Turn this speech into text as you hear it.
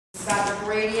about the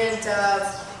gradient of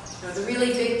the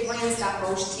really big plants got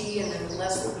most T, and then the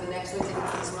less the next one didn't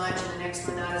as much, and the next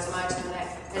one not as much,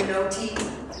 and no T.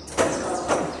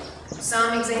 So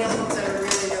some examples that are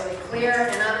really, really clear,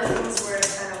 and other things where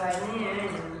it's kind of like,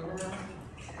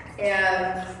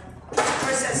 and of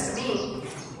course that's to me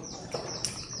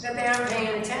that they aren't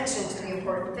paying attention to the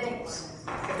important things.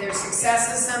 If there's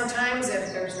successes sometimes,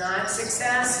 if there's not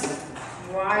success,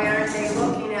 why aren't they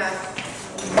looking at,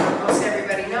 most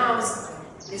everybody knows,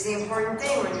 is the important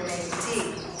thing when you're making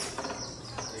tea.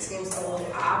 It seems a little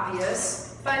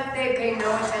obvious, but they pay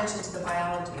no attention to the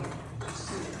biology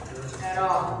at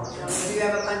all. We do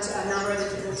have a number of the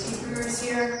different tea brewers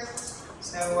here,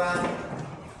 so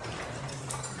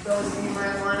those of you who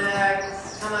might want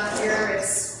to come up here,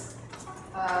 it's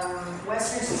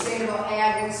Western Sustainable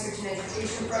Ag Research and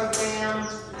Education Program,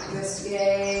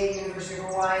 USDA, University of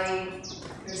Hawaii.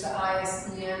 There's the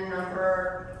ISBN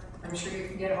number. I'm sure you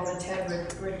can get a hold of Ted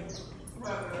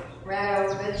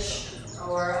Radovich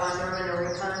or Norman or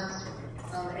Rikon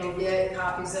and get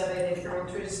copies of it if you're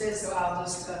interested. So I'll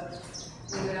just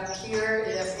leave it up here.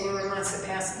 If anyone wants to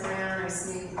pass it around, I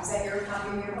see. Is that your copy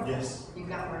of your book? Yes. You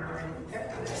got one already.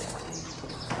 And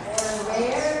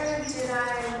where did I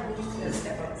leave this?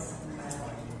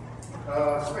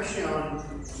 Especially on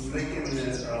making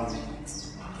this funny. It's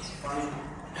not funny.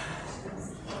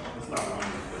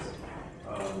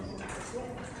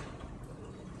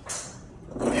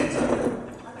 Enzyme.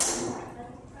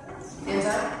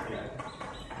 Enzyme? Yeah.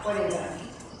 What enzyme?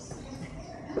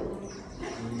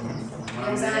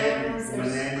 Enzymes.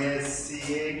 Manganese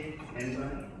CA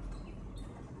enzyme.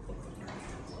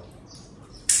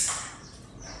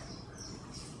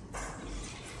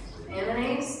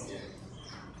 Manganese? Yeah.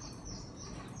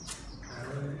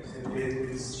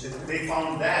 They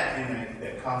found that in the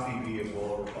coffee bean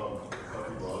bowl of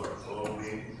coffee bowl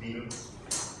bean.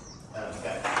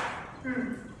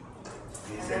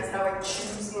 And that's how it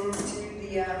chews into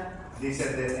the. They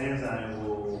said that enzyme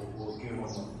will give them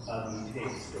ugly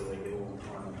taste, so that they won't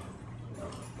want to,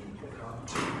 eat the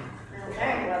coffee.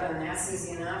 Okay, well then that's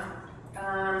easy enough.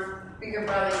 We could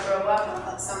probably throw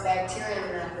up some bacterium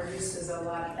that produces a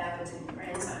lot of appetite for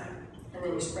enzyme, and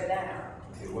then you spread that out.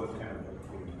 Okay, what kind of?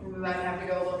 We might have to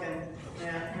go looking.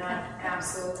 Yeah, not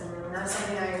absolutely, not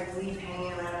something I leave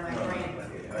hanging out of my brain.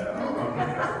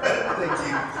 Thank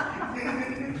you.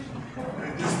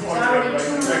 There's already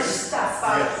too much stuff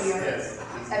out here. Yes.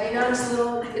 Have you noticed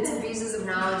little bits and pieces of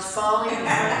knowledge falling in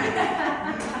front of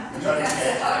you?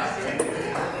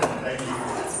 Thank you.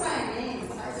 What's my name?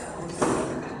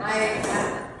 I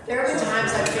There have been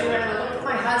times I've been around and looked at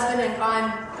my husband and gone,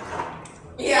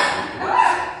 Yeah.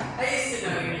 I used to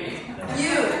know your name.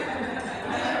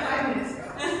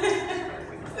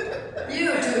 You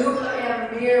to whom I am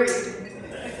married.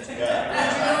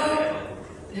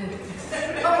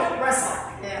 Oh, Russell.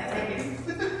 Yeah, thank you.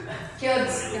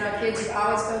 Kids, kids, you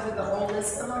always go through the whole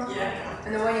list of them. Yeah.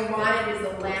 And the one you wanted is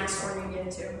the last one you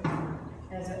get to.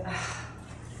 And it's like,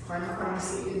 I'm not going to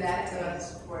do that to us.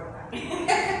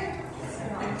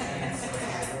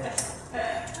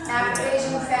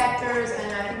 Activation factors,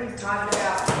 and I think we've talked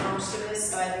about most of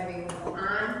this, so I think we can go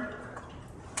on.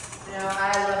 I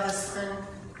love this one.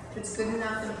 If it's good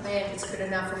enough for the plant, it's good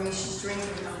enough for me. She's drinking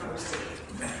compost tea.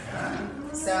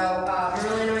 So,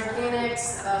 Merlin Organics,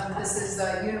 this is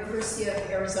the University of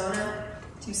Arizona,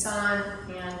 Tucson,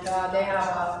 and they have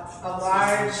a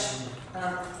large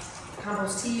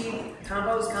compost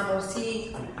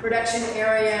tea production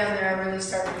area, and they're really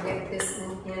starting to get this in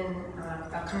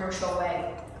a commercial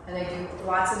way. And they do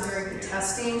lots of very good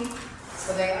testing.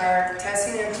 So they are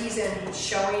testing their teas and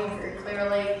showing very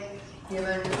clearly,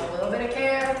 given a little bit of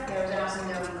care, there's also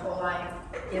no E. coli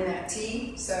in that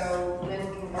tea. So then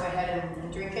you can go ahead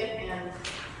and drink it. And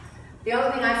the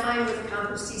other thing I find with the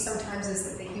compost tea sometimes is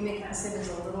that the humic acid is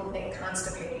a little bit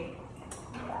constipating.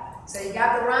 So you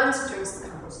got the runs, drink some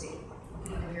compost tea.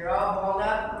 If you're all balled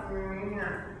up, maybe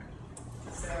not.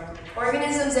 So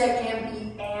organisms that can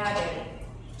be added.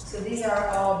 So these are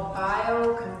all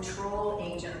biocontrol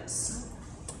agents.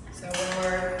 So when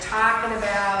we're talking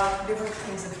about different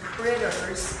kinds of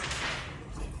critters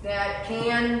that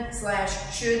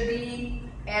can/should be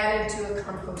added to a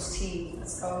compost tea,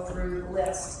 let's go through the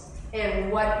list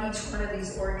and what each one of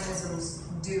these organisms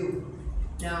do.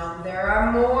 Now, there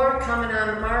are more coming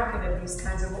on the market of these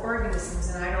kinds of organisms,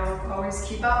 and I don't always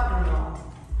keep up on them all.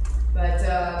 But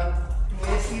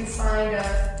if you find a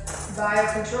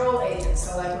biocontrol agent,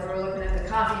 so like when we're looking at the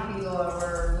coffee beetle, or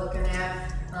we're looking at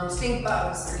stink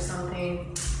bugs or something,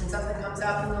 and something comes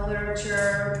up in the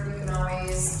literature, you can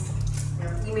always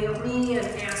email me and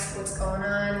ask what's going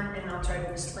on, and I'll try to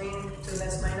explain to the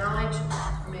best of my knowledge.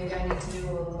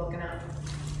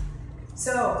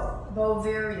 So,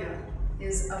 Bovaria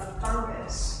is a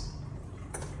fungus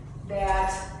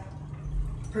that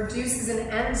produces an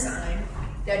enzyme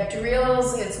that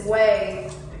drills its way,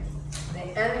 the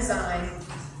enzyme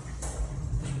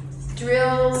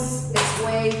drills its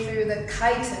way through the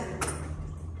chitin,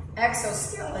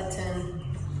 exoskeleton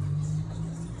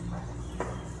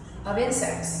of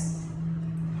insects.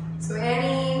 So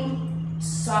any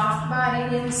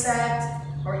soft-bodied insect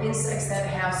or insects that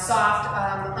have soft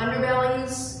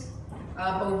underbellies,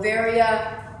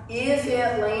 Bovaria, if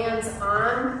it lands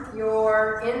on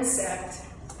your insect,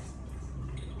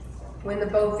 when the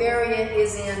Bovaria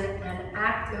is in an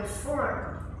active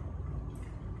form,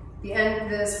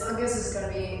 this fungus is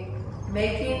going to be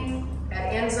making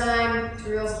that enzyme,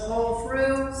 drills a hole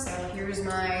through. So here's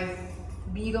my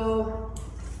beetle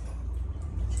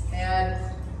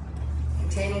head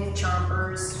containing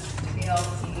chompers to help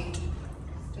feed.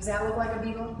 Does that look like a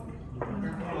beetle?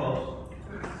 No.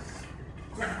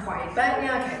 Not quite, but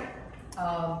yeah,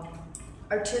 okay.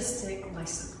 Artistic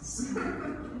license.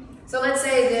 So let's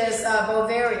say this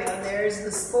Bovaria, there's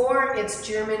the spore, it's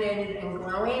germinated and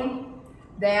growing.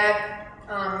 That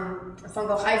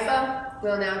fungal hypha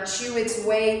will now chew its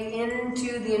way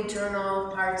into the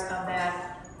internal parts of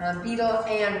that beetle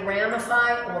and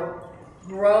ramify or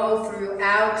grow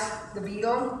throughout the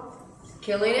beetle,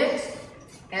 killing it.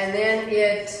 And then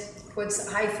it puts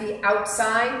hyphae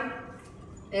outside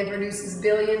and produces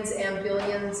billions and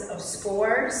billions of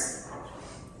spores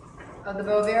of the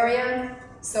Bovaria.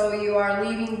 So you are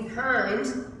leaving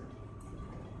behind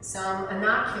some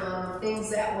inoculum, things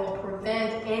that will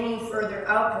prevent any further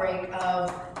outbreak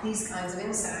of these kinds of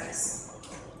insects.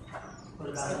 What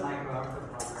about the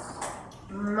microarthropods?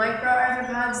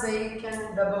 Microarthropods,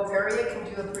 the Bovaria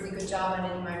can do a pretty good job on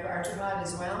any microarthropod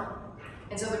as well.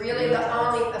 And so really the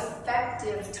only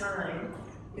effective time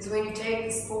is when you take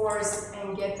the spores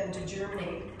and get them to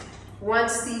germinate.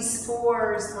 Once they're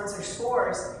spores,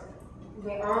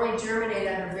 they only germinate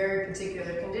under very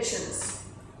particular conditions.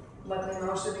 Luckily,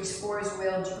 most of these spores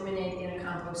will germinate in a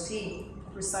compost heap,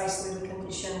 precisely the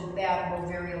condition that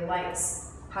Bovaria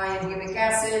likes. High in humic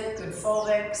acid, good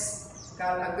fulvics,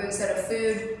 got a good set of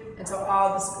food, and so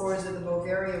all the spores of the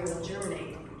Bovaria will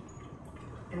germinate.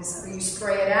 And so you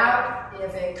spray it out.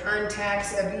 If it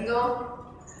contacts a beetle,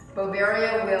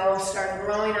 Bovaria will start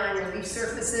growing on your leaf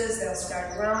surfaces. They'll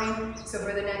start growing. So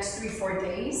for the next 3-4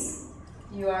 days,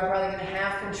 you are probably going to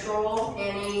have control.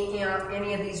 Any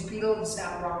of these beetles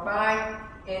that walk by,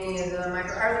 any of the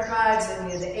microarthropods,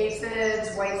 any of the aphids,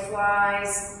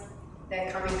 whiteflies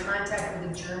that come in contact with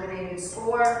the germinated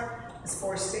spore. The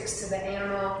spore sticks to the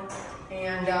animal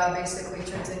and basically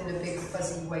turns it into a big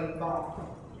fuzzy white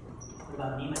ball. What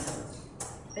about nematodes?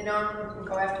 They don't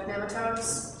go after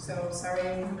nematodes, so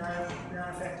sorry, not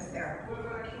effective there.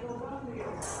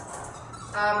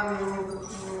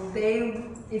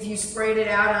 If you sprayed it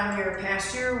out on your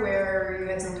pasture where you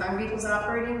had some dung beetles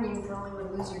operating, you probably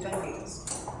would lose your dung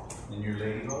beetles. And your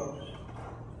ladybugs?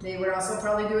 They would also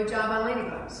probably do a job on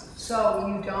ladybugs. So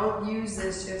you don't use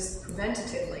this just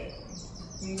preventatively.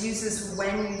 You use this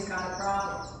when you've got a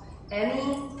problem. Any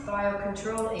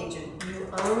biocontrol agent, you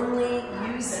only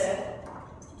use it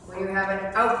when you have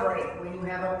an outbreak, when you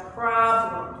have a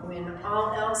problem, when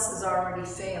all else has already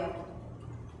failed.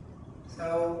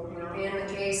 So, in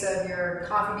the case of your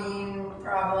coffee bean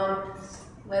problem,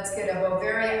 let's get a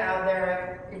Bovaria out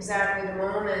there at exactly the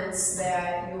moments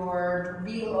that your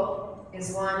beetle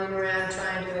is wandering around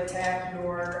trying to attack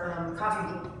your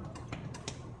coffee bean.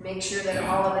 Make sure that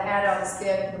all of the adults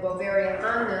get the Bovaria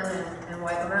on them and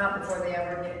wipe them out before they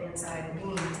ever get inside the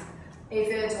bean.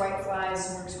 Aphids,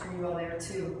 whiteflies works pretty well there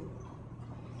too.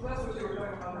 So that's what you were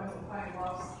talking about, when the pine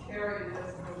moths carry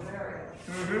this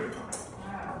Bovaria.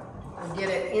 Wow. Get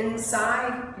it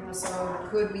inside, so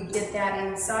could we get that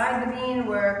inside the bean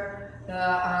where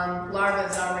the larva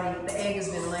is already, the egg has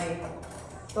been laid.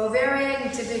 Bovaria,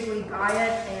 you typically buy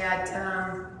it at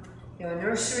a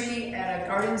nursery, at a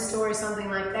garden store or something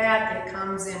like that. It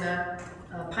comes in a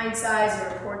pint-sized or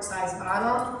a quart-sized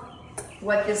bottle.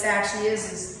 What this actually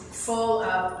is full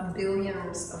of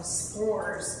billions of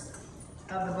spores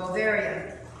of the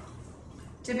Bovaria.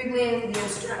 Typically, the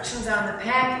instructions on the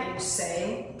package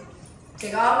say,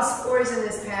 take all the spores in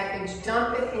this package,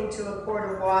 dump it into a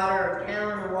quart of water or a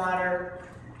gallon of water,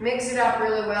 mix it up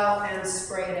really well, and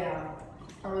spray it out.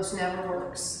 Almost never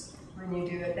works when you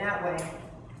do it that way.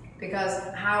 Because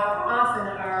how often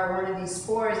are one of these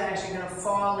spores actually going to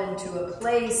fall into a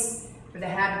place where the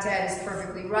habitat is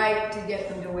perfectly right to get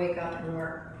them to wake up and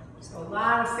work? So a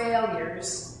lot of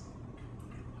failures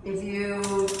if you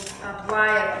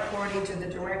apply it according to the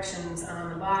directions on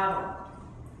the bottle.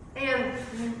 And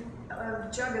a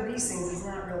jug of these things is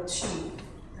not real cheap.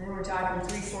 I think we're talking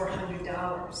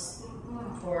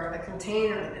 $300-400 for a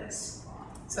container of this.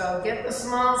 So get the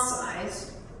small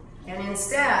size, and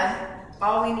instead,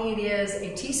 all we need is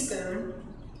a teaspoon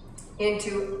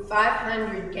into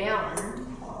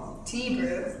 500-gallon tea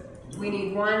brew. We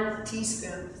need 1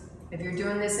 teaspoon. If you're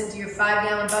doing this into your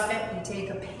 5-gallon bucket, you take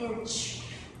a pinch.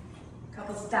 A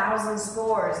couple thousand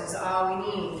spores is all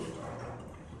we need.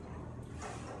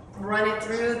 Run it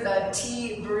through the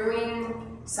tea brewing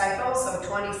cycle, so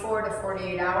 24 to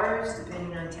 48 hours,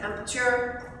 depending on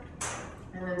temperature,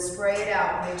 and then spray it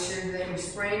out. Make sure that you're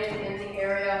spraying it in the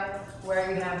area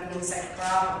where you have the insect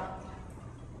problem.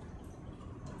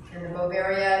 And the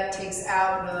Bovaria takes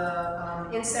out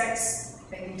the insects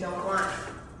that you don't want.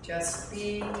 Just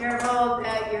be careful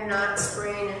that you're not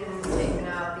spraying it and taking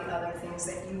out the other things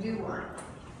that you do want.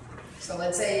 So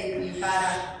let's say you've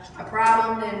got a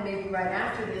problem, and maybe right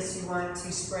after this you want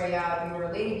to spray out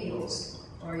your lady beetles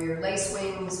or your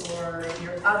lacewings or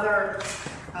your other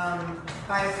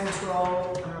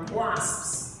biocontrol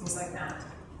wasps, things like that.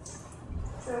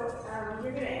 So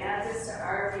you're going to add this to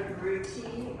our brew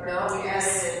tea? Or No, we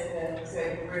yes. added it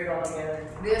to brew it all together?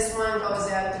 This one goes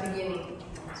at the beginning.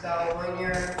 So when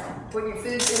you're putting your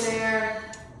foods in there,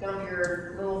 dump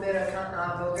your little bit of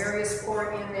Bovaria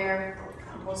spore in there.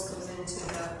 Compost goes into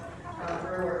the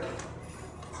brewer.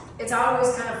 It's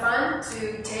always kind of fun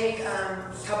to take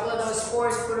a couple of those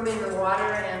spores, put them in the water,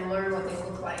 and learn what they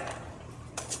look like.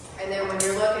 And then when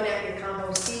you're looking at your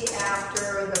compost tea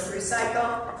after the brew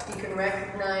cycle, you can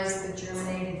recognize the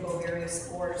germinated Bovaria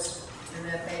spores and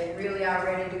that they really are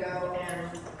ready to go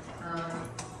and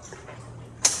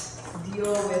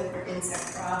deal with your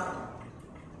insect problem.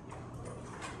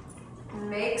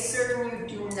 Make certain you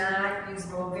do not use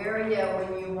Bovaria when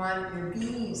you want your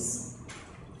bees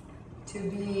to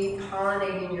be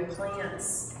pollinating your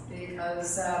plants,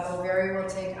 because Bovaria will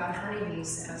take out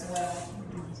honeybees as well.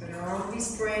 So don't be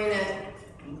spraying it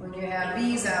when you have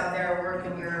bees out there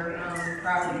working your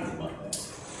property.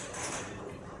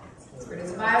 It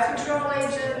is a biocontrol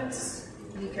agent.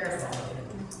 Be careful.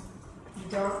 You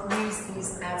don't use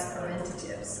these as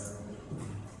preventatives.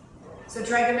 So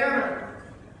trichoderma.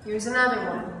 Here's another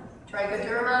one.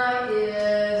 Trichoderma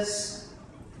is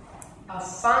a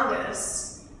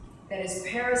fungus that is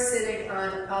parasitic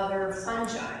on other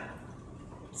fungi.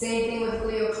 Same thing with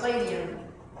Gleocladium.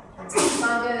 It's a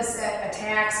fungus that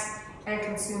attacks and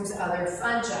consumes other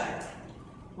fungi.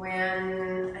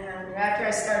 After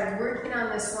I started working on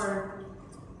this one,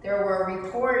 there were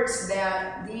reports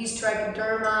that these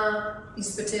trichoderma,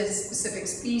 these specific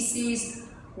species,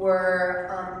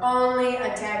 were only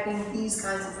attacking these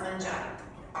kinds of fungi.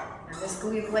 And this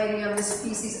Gleocladium, this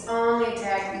species, only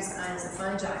attack these kinds of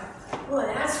fungi. Well,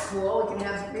 that's cool. We can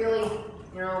have really,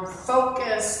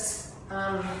 focused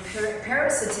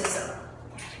parasitism.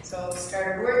 So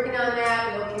started working on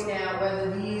that, looking at whether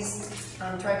these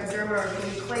trichoderma or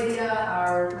Gleocladia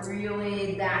are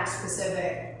really that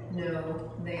specific. No,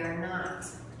 they are not.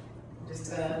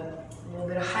 Just a little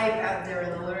bit of hype out there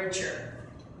in the literature.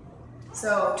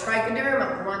 So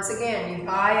trichoderma, once again, you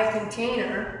buy a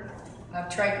container of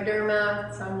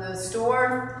trichoderma from the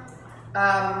store,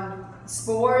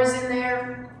 spores in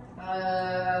there,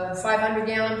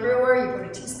 500-gallon brewer, you put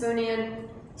a teaspoon in,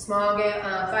 small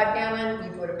 5-gallon,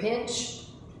 you put a pinch.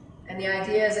 And the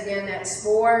idea is, again, that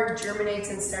spore germinates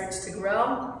and starts to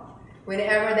grow.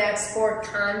 Whenever that spore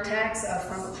contacts a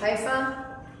fungal hypha,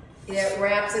 it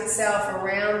wraps itself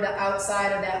around the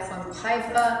outside of that fungal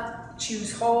hypha,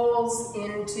 chews holes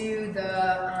into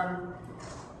the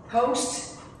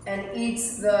host, and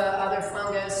eats the other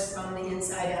fungus from the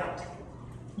inside out.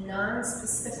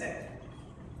 Non-specific.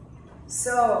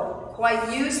 So,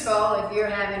 quite useful if you're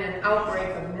having an outbreak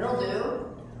of mildew,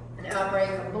 an outbreak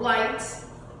of blight.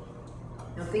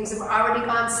 Things have already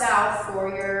gone south for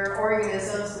your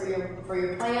organisms, for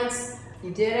your plants.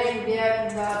 You didn't get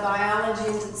the biology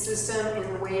into the system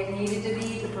in the way it needed to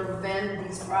be to prevent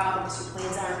these problems. Your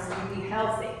plants aren't really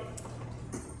healthy.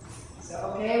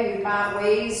 So, okay, we've got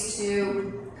ways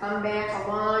to come back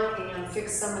along and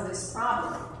fix some of this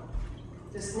problem.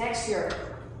 This next year,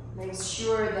 make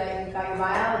sure that you've got your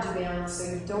biology balanced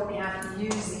so you don't have to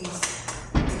use these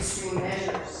extreme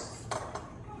measures.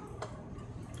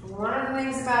 One of the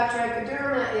things about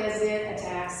trichoderma is it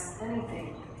attacks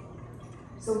anything.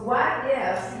 So what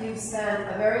if you've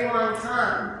spent a very long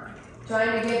time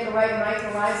trying to get the right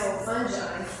mycorrhizal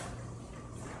fungi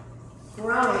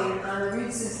growing on the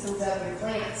root systems of your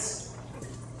plants?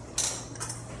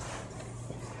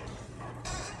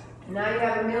 Now you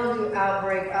have a mildew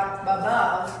outbreak up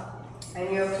above,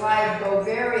 and you apply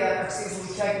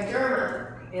trichoderma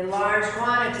in large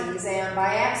quantities, and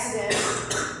by accident,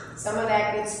 some of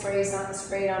that gets sprayed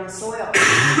on the soil.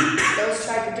 Those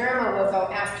trichoderma will go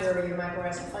after your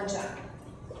mycorrhizal fungi.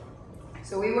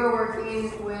 So we were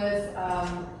working with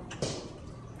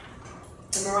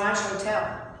the Mirage Hotel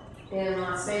in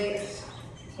Las Vegas,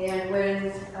 and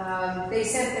when they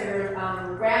sent their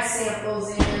grass samples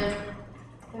in,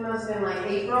 it must have been like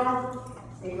April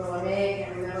or May, I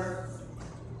can't remember.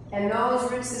 And those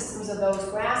root systems of those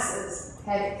grasses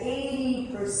had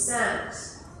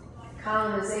 80%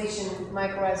 colonization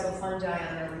mycorrhizal fungi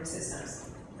on their root systems.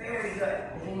 Very good,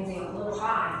 if anything, a little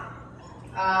high.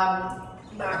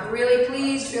 Really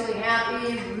pleased, really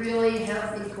happy, really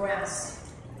healthy grass.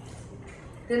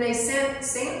 Then they sent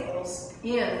samples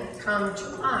in come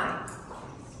July.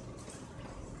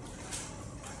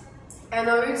 And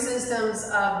the root systems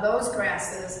of those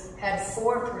grasses had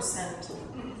 4%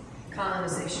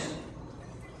 colonization.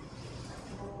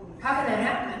 How can that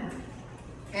happen?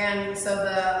 And so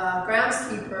the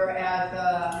groundskeeper at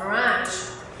the Mirage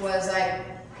was like,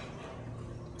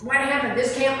 what happened?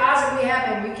 This can't possibly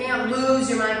happen. You can't lose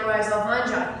your mycorrhizal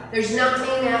fungi. There's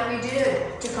nothing that we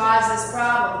did to cause this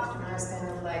problem. And I was kind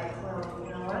of like, well,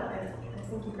 you know what? I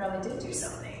think you probably did do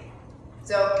something.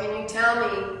 So can you tell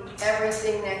me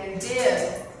everything that you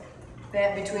did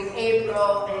that between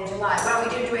April and July? Well, we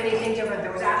didn't do anything different.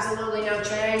 There was absolutely no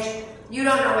change. You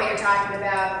don't know what you're talking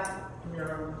about.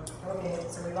 No. Okay,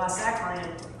 so we lost that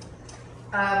client.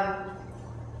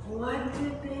 What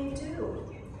did they do?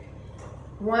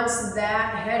 Once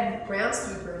that head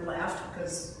groundskeeper left,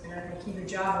 because you're not going to keep your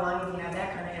job long if you have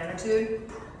that kind of attitude,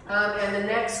 and the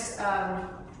next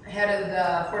head of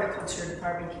the horticulture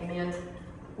department came in,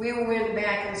 we went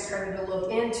back and started to look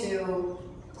into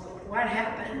what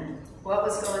happened, what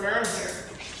was going on here.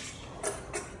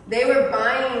 They were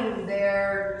buying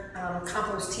their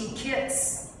compost tea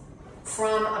kits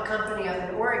from a company up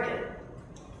in Oregon.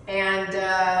 And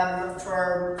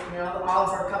for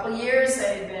a couple of years,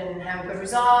 they've been having good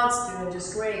results, doing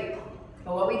just great.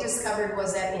 But what we discovered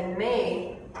was that in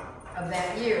May of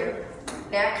that year,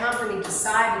 that company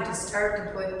decided to start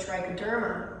to put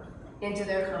trichoderma into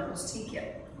their compost tea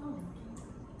kit.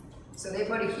 So they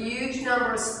put a huge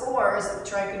number of spores of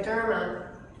trichoderma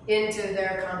into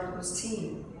their compost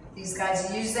tea. These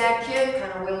guys use that kit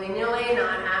kind of willy-nilly,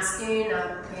 not asking,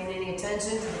 not paying any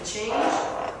attention to the change.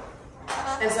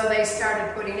 And so they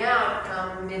started putting out,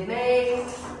 come mid-May,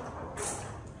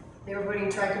 they were putting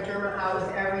trichoderma out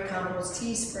with every compost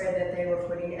tea spray that they were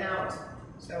putting out.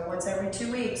 So once every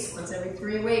 2 weeks, once every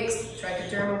 3 weeks,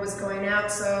 trichoderma was going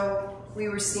out, so we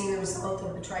were seeing the result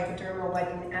of the trichoderma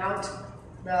wiping out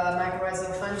the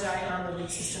mycorrhizal fungi on the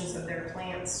root systems of their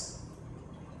plants.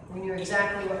 We knew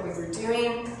exactly what we were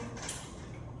doing.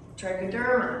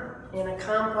 Trichoderma in a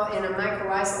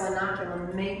mycorrhizal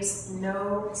inoculum makes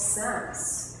no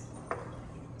sense.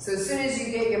 So as soon as you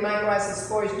get your mycorrhizal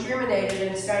spores germinated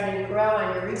and starting to grow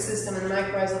on your root system, and the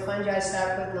mycorrhizal fungi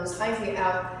start putting those hyphae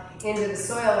out into the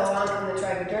soil, along come the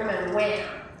trichoderma and wham,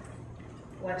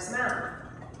 wipes them out.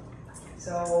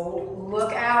 So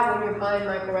look out when you're buying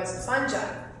mycorrhizal fungi,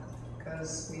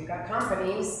 because we've got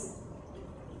companies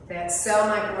that sell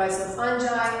mycorrhizal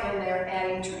fungi and they're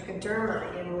adding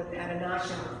trichoderma in with that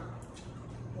inoculum.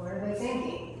 What are they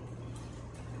thinking?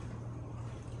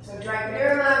 So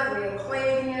trichoderma,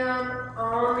 Cleocladium,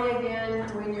 only again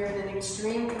when you're in an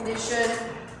extreme condition,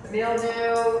 the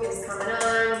mildew is coming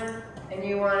on, and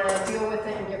you want to deal with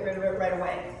it and get rid of it right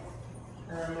away.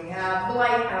 We have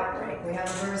blight outbreak, we have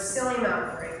a verticillium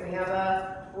outbreak, we have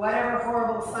a whatever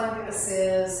horrible fungus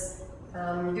is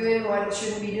doing what it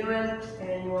shouldn't be doing,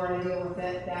 and you want to deal with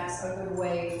it. That's a good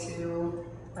way to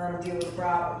deal with the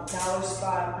problem. Dollar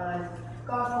spot on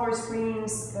golf course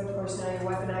greens, but of course now you're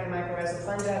wiping out your mycorrhizal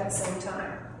fungi at the same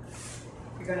time.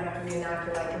 You're going to have to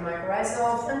re-inoculate your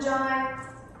mycorrhizal fungi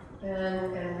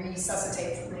and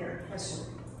resuscitate from there. Question?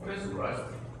 What is rust?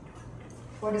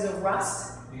 What is a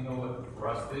rust? Do you know what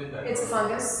rust is? It's a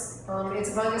fungus. It's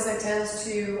a fungus that tends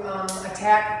to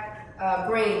attack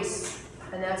grains,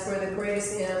 and that's where the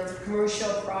greatest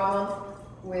commercial problem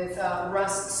with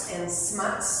rusts and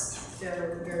smuts.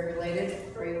 They're very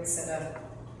related, great set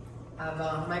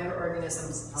of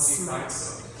microorganisms. How do you fight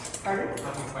those? Pardon?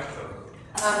 How do you fight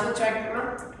those? We'll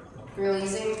trichoderma, real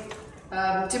easy.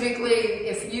 Typically,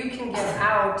 if you can get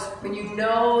out, when you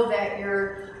know that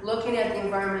you're looking at the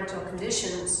environmental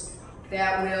conditions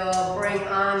that will bring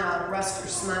on a rust or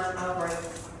smut outbreak,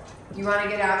 you want to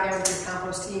get out there with your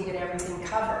compost tea and get everything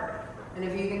covered. And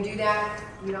if you can do that,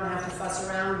 you don't have to fuss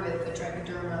around with the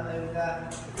trichoderma or the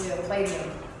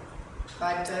Cleocladium.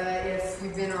 But if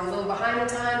you've been a little behind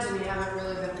the times and you haven't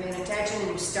really been paying attention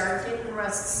and you start getting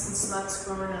rusts and smuts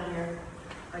growing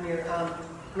on your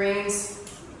grains,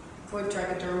 put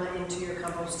trichoderma into your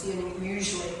compost tea, and it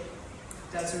usually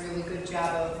does a really good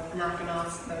job of knocking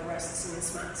off the rusts and the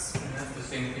smuts. And that's the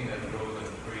same thing that grows in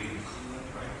trees,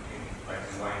 right? Like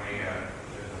in Waimea,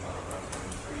 there's a lot of rust in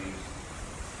trees.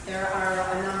 There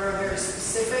are a number of very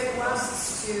specific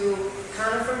rusts to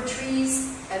conifer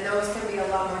trees, and those can be a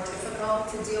lot more difficult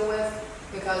to deal with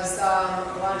because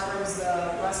a lot of times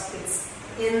the rust gets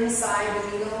inside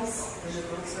the needles, and the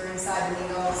roots are inside the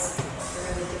needles.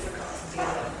 They're really difficult to deal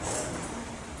with.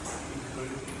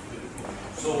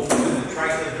 So when the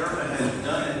trichoderma has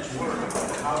done its work,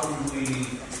 how do we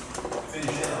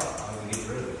finish it off? How do we get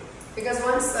rid of it? Because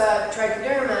once the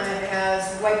trichoderma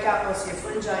has wiped out most of your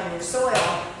fungi in your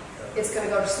soil, it's going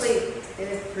to go to sleep.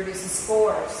 It produces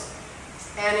spores.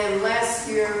 And unless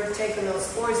you're taking those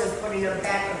spores and putting them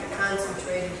back into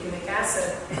concentrated humic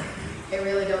acid, they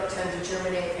really don't tend to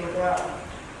germinate and grow.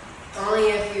 Only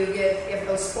if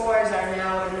those spores are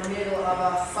now in the middle of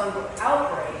a fungal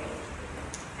outbreak,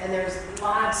 and there's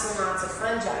lots and lots of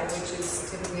fungi, which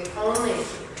is typically only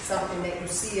something that you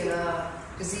see in a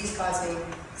disease-causing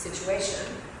situation,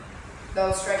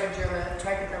 those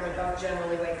trichoderma don't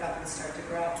generally wake up and start to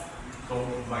grow. So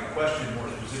my question more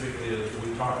specifically is,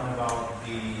 we're talking about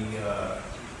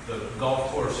the golf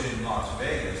course in Las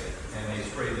Vegas, and they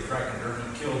spray the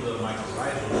trichoderma, kill the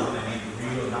mycorrhizal, now they need to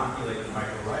re-inoculate the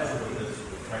mycorrhizal because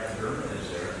the trichoderma is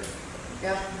there.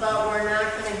 Yep, but we're not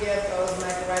going to get those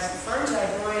mycorrhizal fungi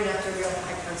growing up to real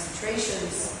high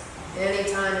concentrations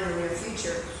anytime in the near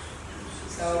future.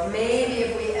 So maybe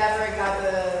if we ever got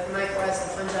the mycorrhizal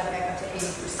fungi back up to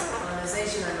 80%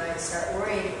 colonization, I might start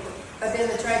worrying. But then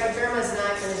the trichoderma is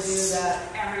not going to do the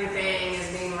everything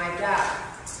is being wiped out.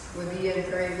 We'll be in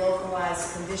very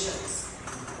localized conditions.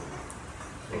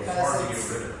 So it's hard to get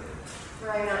rid of it.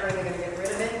 Well, you're not really going to get rid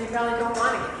of it, and you probably don't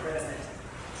want to get rid of it.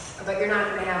 But you're not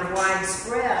going to have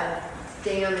widespread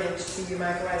damage to your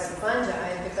mycorrhizal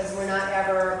fungi because we're not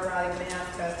ever probably going to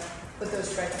have to put those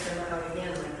trichoderma out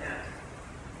again like that.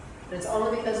 And it's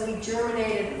only because we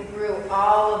germinated and grew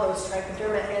all of those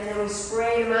trichoderma and then we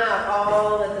sprayed them out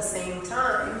all at the same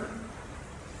time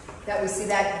that we see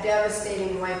that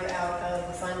devastating wipe out of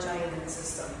the fungi in the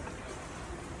system.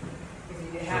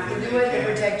 If you have to do it to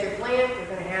protect your plant, you're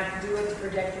going to have to do it to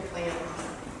protect your plant.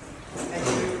 They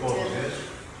coexist?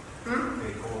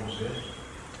 They coexist?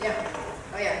 Yeah.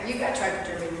 Oh yeah, you got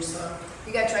trichoderma in your soil.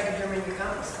 You got trichoderma in your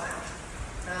compost pile.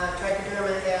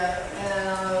 Trichoderma,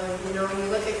 when you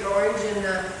look at your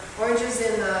oranges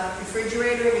in the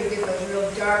refrigerator and you get those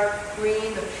real dark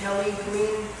green, the pelly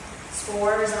green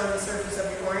spores on the surface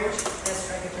of your orange, that's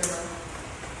trichoderma.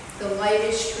 The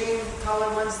lightish cream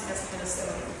color ones, that's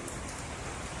penicillium.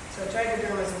 So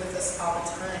trichoderma is with us all the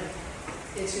time.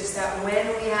 It's just that when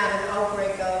we have an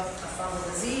outbreak of a fungal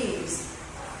disease,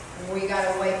 we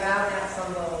got to wipe out that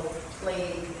fungal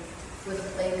plague with a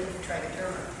plague of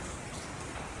trichoderma.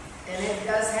 And it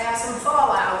does have some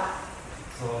fallout.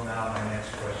 So now my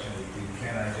next question would be,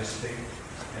 can I just take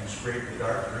and scrape the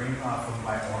dark green off of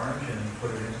my orange and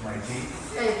put it into my tea?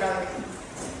 Yeah, you probably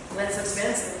can. Less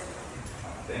expensive.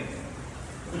 Thank you.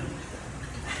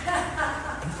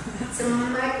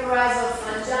 Some mycorrhizal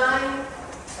fungi,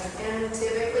 and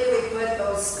typically we put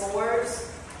those spores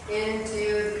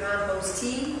into the compost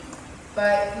tea,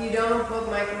 but you don't put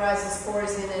mycorrhizal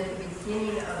spores in at the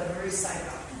beginning of the brood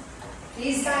cycle.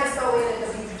 These guys go in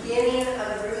at the beginning of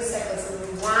the brood cycle, so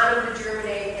we want them to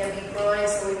germinate and be growing,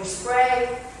 so when you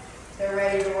spray, they're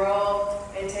ready to roll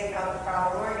and take out the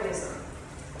problem organism.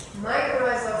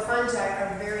 Mycorrhizal fungi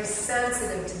are very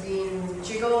sensitive to being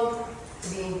jiggled, to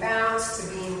being bounced, to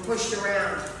being pushed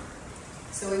around.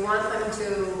 So we want them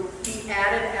to be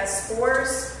added as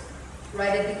spores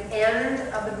right at the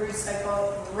end of the brood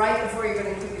cycle, right before you're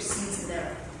going to put your seeds in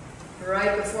there,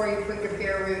 right before you put your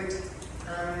bare root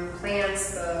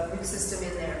plants, the root system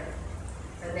in there.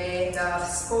 And the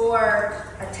spore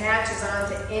attaches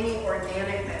onto any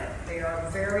organic matter. They are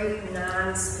very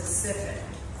non-specific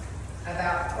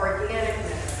about organic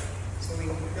matter. So we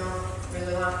don't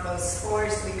really want those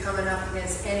spores to be coming up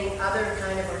against any other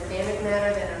kind of organic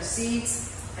matter than our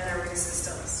seeds and our root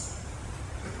systems.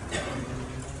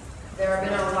 There have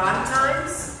been a lot of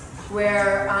times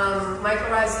where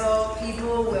mycorrhizal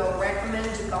people will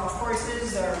recommend to golf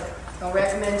courses or they'll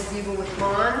recommend to people with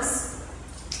lawns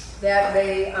that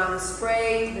they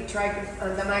spray the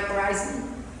mycorrhizal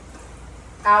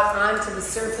out onto the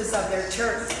surface of their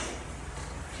turf.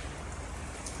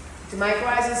 Do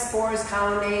mycorrhizal spores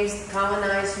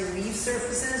colonize your leaf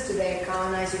surfaces? Do they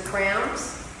colonize your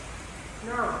crowns?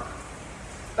 No.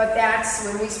 But that's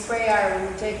when we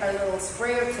when we take our little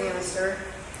sprayer canister,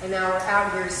 and now we're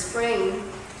out here spraying,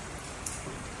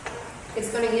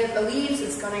 it's going to hit the leaves,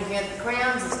 it's going to hit the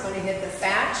crowns, it's going to hit the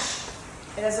thatch.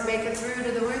 It doesn't make it through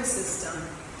to the root system.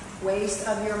 Waste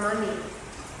of your money.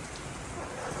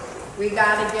 We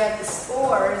got to get the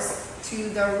spores to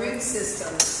the root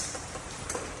systems.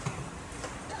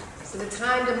 So the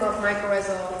time to put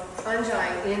mycorrhizal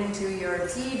fungi into your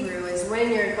tea brew is when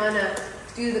you're going to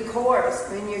do the cores,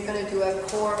 when you're going to do a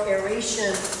core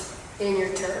aeration in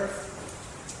your turf.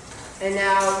 And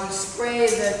now you spray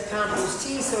the compost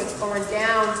tea so it's going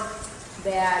down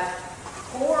that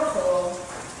core hole,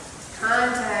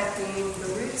 contacting the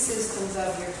root systems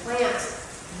of your plant.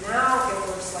 Now it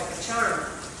works like a charm.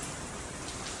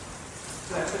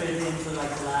 Do I put it in for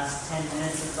like the last 10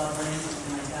 minutes of bubbling,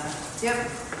 something like that? Yep.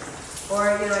 Or,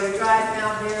 you're driving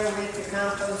out there with your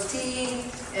compost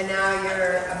tea, and now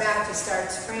you're about to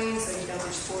start spraying, so you dump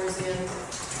your spores in,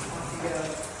 off you go.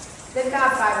 They've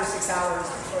got 5 or 6 hours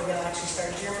before they'll actually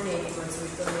start germinating once we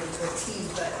put them into a tea,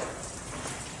 but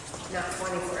not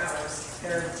 24 hours.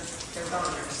 They're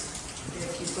goners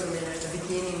if you put them in at the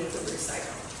beginning of the root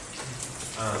cycle.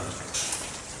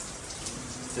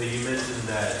 So you mentioned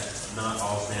that not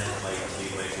all plants like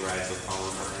leave mycorrhizal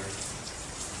colonize,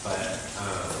 but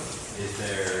do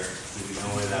we know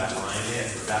where that line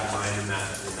is? Is that line in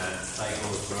that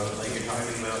cycle of growth like you're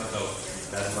talking about? So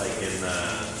that's like in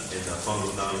the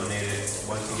fungal dominated.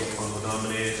 Once you get fungal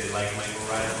dominated, they like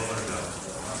mycorrhizal or no?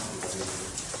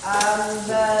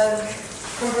 The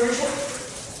conversion.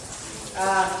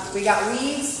 We got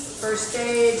weeds, first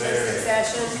stage,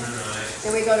 succession.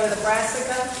 Then we go to the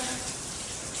brassica.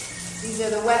 These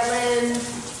are the wetland,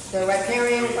 the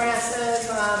riparian grasses,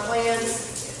 plants,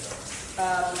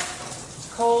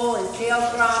 coal and kale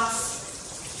crops.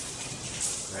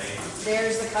 Right.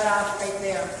 There's the cutoff right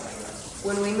there.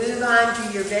 When we move on to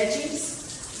your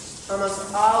veggies, almost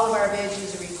all of our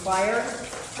veggies require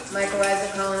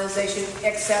mycorrhizal colonization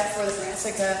except for the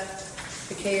brassica,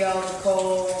 the kale, the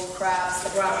coal, crops, the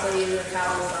broccoli, and the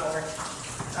cauliflower.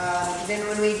 Then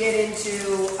when we get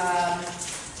into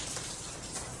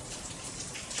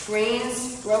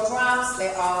grains, row crops,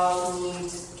 they all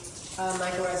need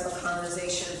mycorrhizal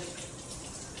colonization.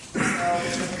 So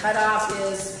the cutoff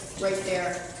is right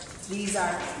there. These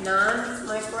are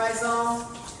non-mycorrhizal,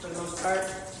 for the most part,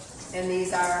 and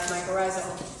these are mycorrhizal.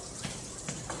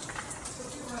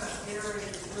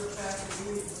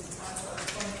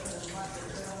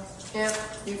 Yeah,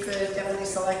 you could definitely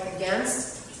select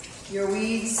against your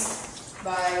weeds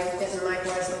by getting the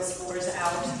mycorrhizal spores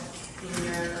out in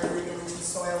the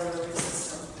soil and the root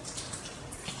system.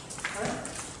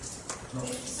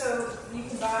 So you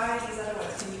can buy these other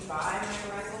ones. Can you buy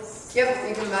mycorrhizals? Yep,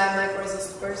 you can buy mycorrhizal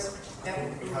spores. Yep.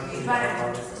 You buy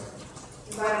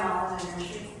them all in the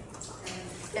nursery.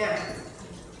 Yeah.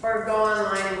 Or go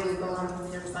online and Google them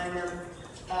and find them.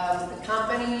 The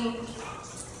company,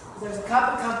 there's a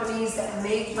couple companies that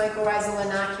make mycorrhizal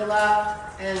inocula,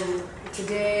 and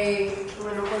today,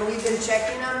 when we've been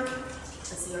checking them,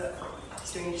 it's the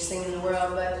strangest thing in the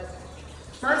world, but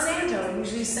Monsanto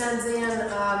usually sends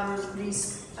in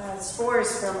these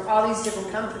spores from all these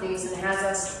different companies and has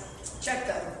us check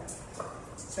them.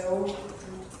 So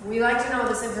we like to know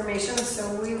this information,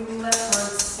 so we let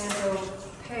Monsanto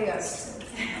pay us to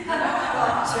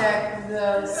check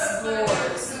the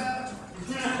spores.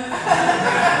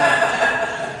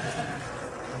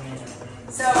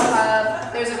 So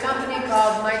there's a company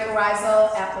called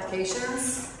Mycorrhizal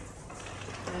Applications,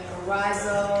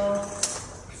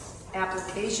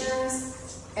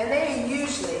 and they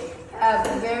usually have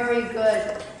very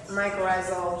good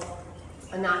mycorrhizal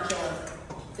inoculum.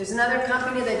 There's another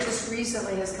company that just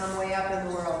recently has come way up in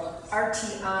the world,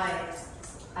 RTI,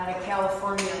 out of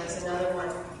California is another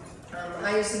one.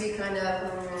 I used to be kind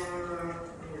of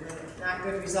not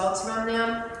good results from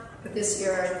them, but this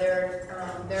year their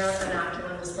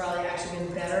inoculum has probably actually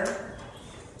been better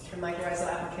for mycorrhizal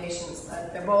applications.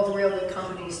 But they're both real good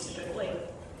companies typically.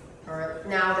 Or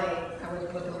now I would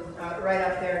put them right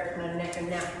up there, kind of neck and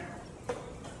neck.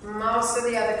 Most of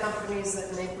the other companies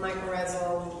that make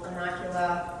mycorrhizal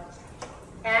inocula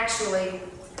actually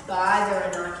buy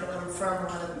their inoculum from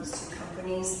one of these two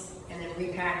companies and then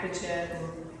repackage it and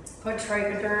put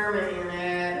trichoderma in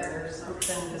it or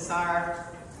something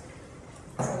bizarre.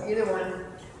 So either one.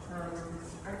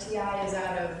 RTI is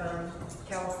out of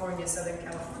California, Southern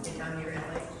California, down near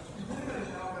LA.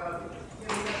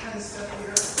 That kind of stuff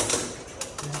here.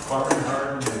 Farming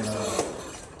Garden and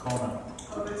Kona.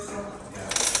 Oh, they still. Yeah.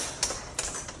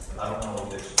 I don't know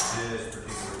if it's this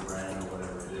particular brand or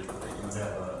whatever it is, but they do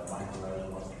have a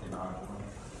mycorrhizal inoculum.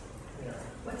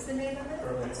 What's the name of it?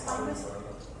 Thomas?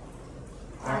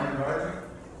 Farm garden?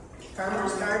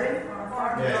 Farmer's Garden?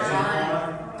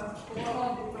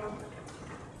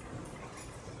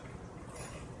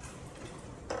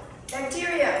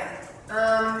 Bacteria.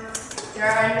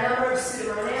 There are a number of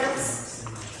pseudomonads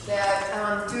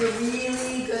that do a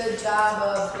really good job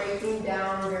of breaking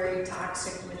down very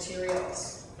toxic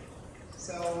materials.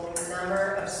 So a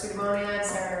number of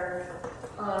pseudomonads are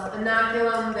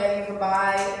inoculum that you can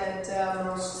buy at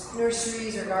most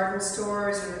nurseries or garden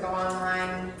stores, or go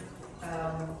online,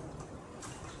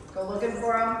 go looking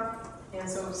for them. And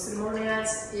so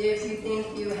pseudomonads, if you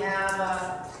think you have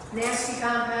a nasty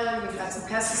compound, you've got some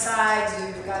pesticides,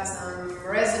 you've got some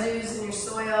residues in your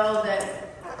soil that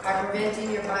are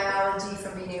preventing your biology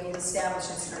from being able to establish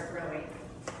and start growing,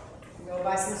 you go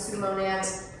buy some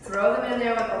pseudomonads, throw them in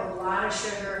there with a lot of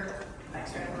sugar,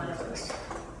 extract one of those,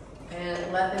 and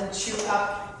let them chew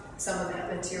up some of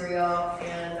that material,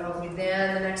 and hopefully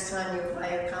then the next time you apply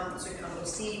your compost or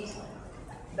compost seed,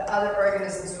 the other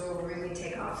organisms will really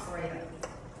take off for you.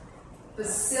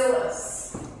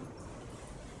 Bacillus.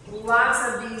 Lots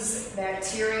of these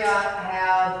bacteria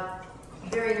have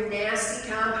very nasty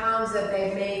compounds that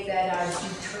they make that are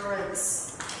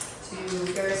deterrents to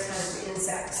various kinds of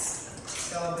insects.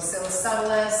 So Bacillus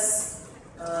subtilis,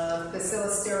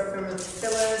 Bacillus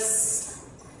staphylococcus,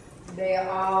 they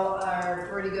all are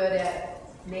pretty good at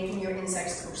making your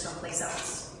insects go someplace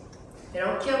else. They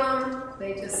don't kill them,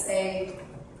 they just say,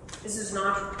 this is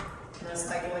not, and that's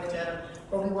like what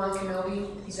Obi-Wan Kenobi,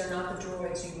 these are not the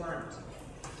droids you want.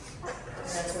 And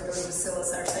that's what those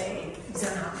bacillus are saying. These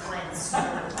are not plants.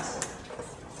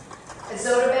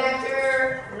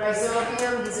 Azotobacter,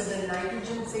 Rhizobium, these are the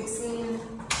nitrogen fixing.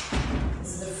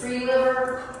 This is the free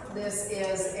liver. This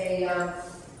is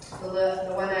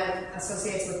the one that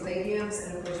associates with legumes,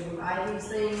 and of course you can buy these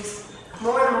things.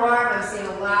 More and more, I'm seeing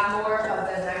a lot more of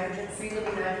the free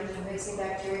living nitrogen fixing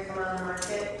bacteria come on the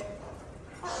market.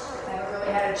 I haven't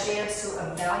really had a chance to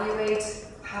evaluate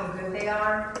how good they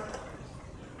are.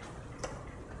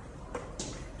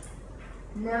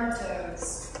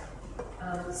 Nematodes.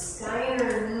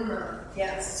 Steinernema,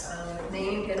 yes,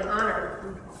 named in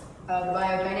honor of the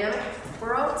biodynamic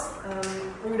world,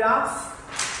 Rudolf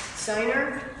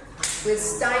Steiner, with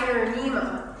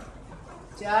Steinernema,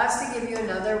 just to give you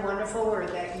another wonderful word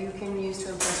that you can use to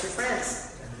impress your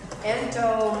friends.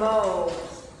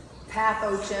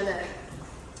 Entomopathogenic.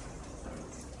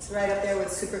 It's right up there with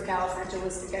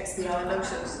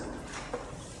supercalifragilisticexpialidocious.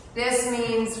 This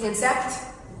means insect,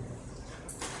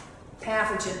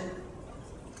 pathogen.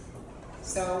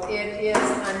 So it is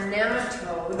a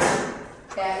nematode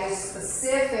that is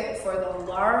specific for the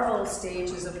larval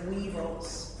stages of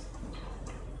weevils.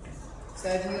 So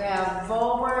if you have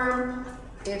volworm,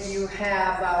 if you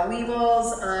have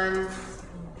weevils on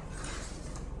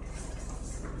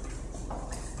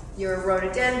your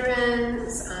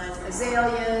rhododendrons, on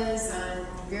azaleas, on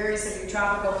various of your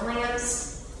tropical plants,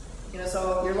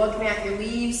 so you're looking at your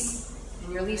leaves,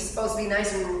 and your leaves are supposed to be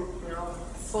nice and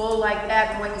full like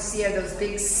that, and what you see are those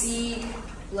big seed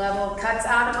level cuts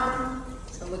out of them.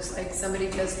 So it looks like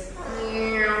somebody just,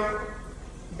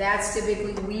 that's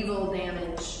typically weevil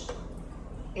damage.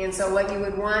 And so what you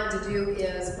would want to do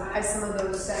is buy some of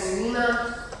those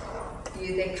Steinernema.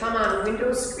 They come on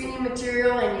window screening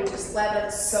material, and you just let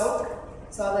it soak.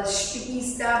 So all the sticky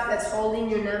stuff that's holding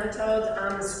your nematodes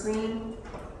on the screen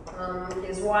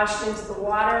is washed into the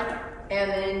water,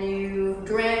 and then you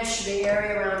drench the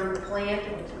area around the plant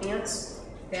and the plants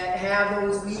that have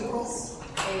those weevils,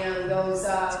 and those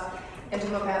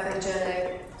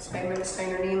entomopathogenic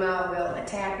Steinernema will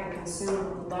attack and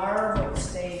consume the larval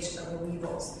stage of the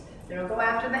weevils. They don't go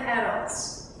after the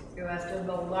adults, they go after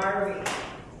the larvae.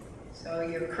 So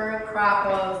your current crop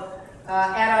of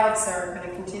adults are going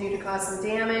to continue to cause some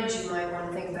damage. You might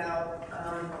want to think about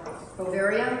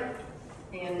Bovaria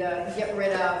and get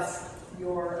rid of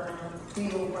your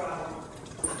weevil problem.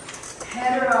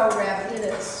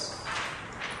 Heterorhabditis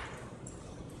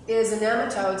is a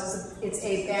nematode. It's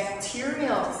a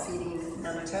bacterial feeding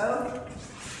nematode,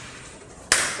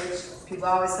 which people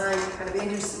always find kind of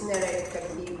interesting that it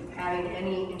could be having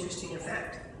any interesting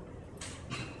effect.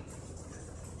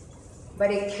 But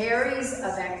it carries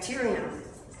a bacterium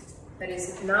that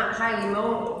is not highly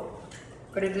mobile,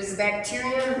 but it is a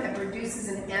bacterium that produces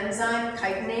an enzyme,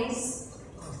 chitinase.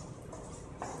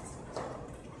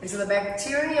 And so the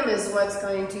bacterium is what's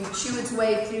going to chew its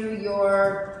way through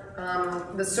your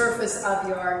the surface of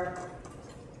your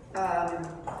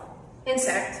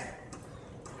insect,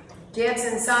 gets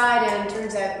inside and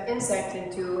turns that insect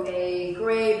into a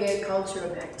great big culture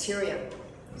of bacteria.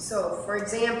 So, for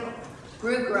example,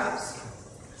 root grubs.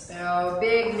 So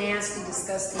big, nasty,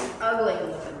 disgusting, ugly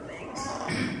looking things.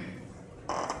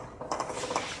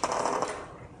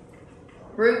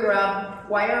 Root grub,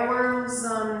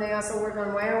 wireworms, they also work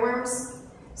on wireworms.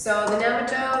 So the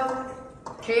nematode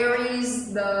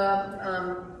carries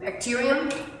the bacterium,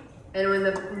 and when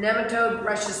the nematode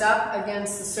brushes up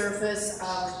against the surface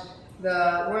of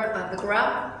the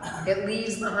grub, it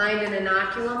leaves behind an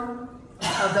inoculum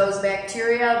of those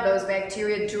bacteria. Those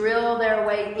bacteria drill their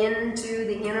way into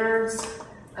the innards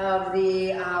of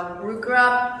the root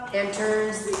grub and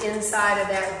turns the inside of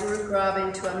that root grub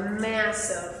into a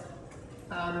massive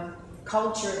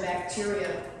culture of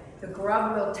bacteria. The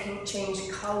grub will change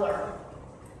color.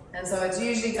 And so it's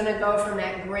usually going to go from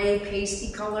that gray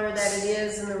pasty color that it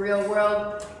is in the real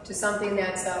world to something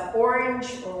that's orange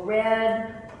or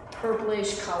red,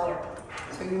 purplish color.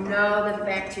 So you know that the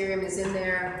bacterium is in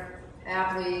there,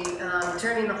 aptly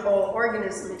turning the whole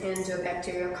organism into a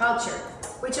bacterial culture,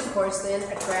 which of course then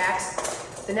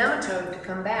attracts the nematode to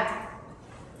come back.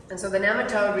 And so the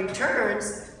nematode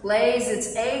returns, lays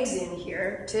its eggs in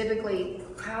here, typically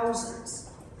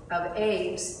thousands of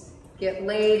eggs get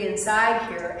laid inside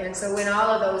here, and so when all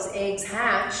of those eggs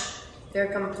hatch,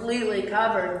 they're completely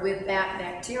covered with that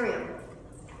bacterium.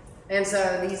 And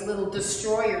so these little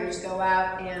destroyers go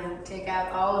out and take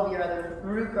out all of your other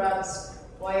root grubs,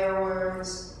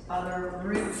 wireworms, other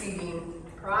root-feeding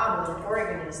problem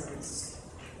organisms.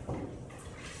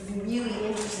 It'd be really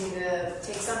interesting to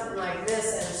take something like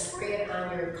this and spray it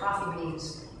on your coffee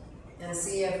beans and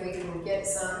see if we can get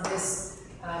some of this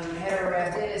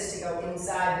heterorhabditis to go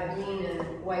inside the bean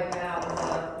and wipe out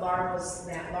that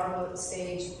larval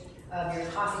stage of your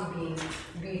coffee bean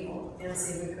beetle, and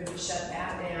see if we could shut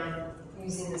that down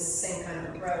using the same kind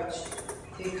of approach.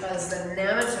 Because the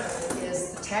nematode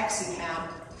is the taxi cab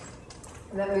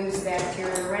that moves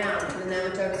bacteria around. And the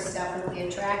nematode is definitely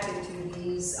attracted to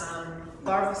these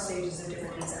larval stages of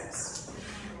different insects.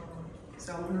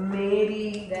 So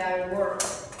maybe that would work.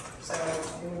 So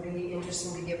it would be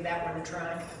interesting to give that one a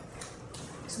try.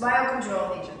 So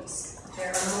biocontrol agents.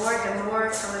 There are more and more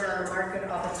coming on the market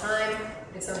all the time.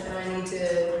 It's something I need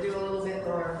to do a little bit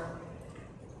more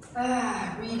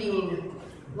reading.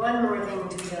 One more thing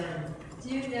to be done. Do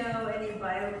you know any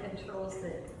biocontrols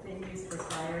that they use for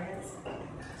fire ants?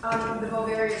 The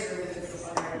Bovarias are really good for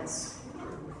fire ants.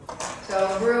 So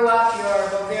brew up your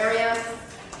Bovaria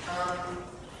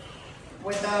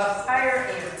with the fire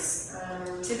ants.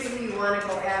 Typically you want to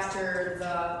go after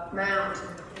the mound.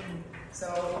 So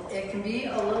it can be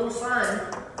a little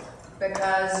fun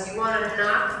because you want to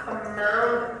knock the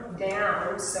mound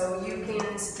down so you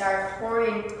can start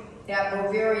pouring that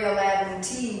Bovaria laden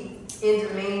tea into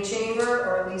the main chamber,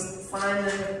 or at least find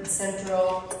the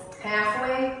central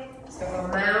pathway. So if a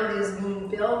mound is being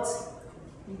built,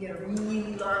 you get a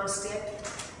really long stick,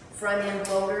 front end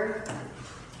loader,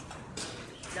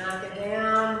 knock it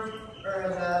down, or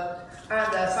the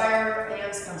fire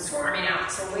ants come swarming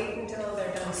out. So wait until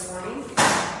they're done swarming,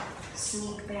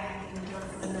 sneak back into it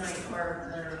for the night,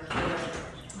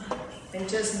 and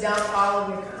just dump all of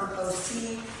your compost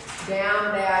tea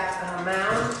down that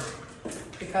mound,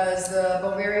 because the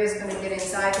Bovaria is going to get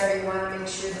inside there. You want to make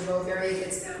sure the Bovaria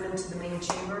gets down into the main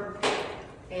chamber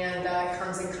and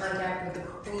comes in contact with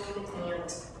the queen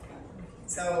ant.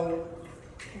 So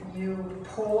you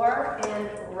pour and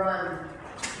run.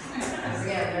 Because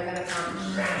again, they're going to come.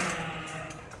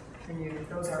 And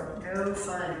those are no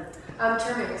fun.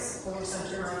 Termites. There were some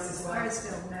termites as well. Ours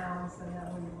build mounds, and that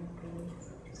one would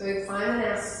be. So you find the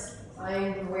nests,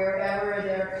 find wherever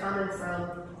they're coming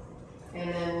from, and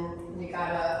then you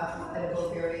got a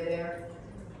edible area there.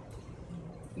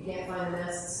 You can't find the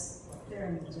nests. They're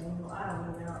in the jungle. I don't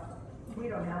know now. We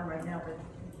don't have them right now, but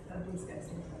these guys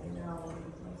seem to know all over the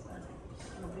place.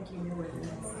 I don't think you knew what it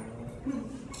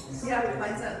is. Yeah, we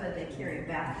find something that they carry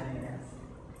back to the nest.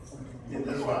 Yeah,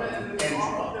 that's why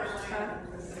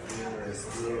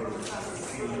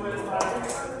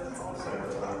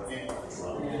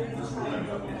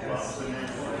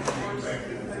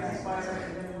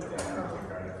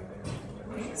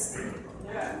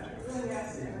Yeah, it's really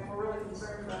nasty. I mean, we're really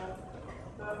concerned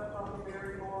about the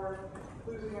berry board,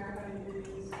 losing our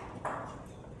honeybees.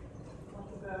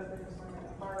 Lots of bad things going on.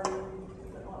 Fire weeds,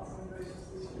 that lots of invasive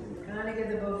species. Gotta get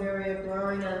the Bovaria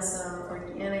growing on some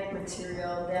organic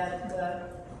material that the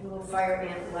little fire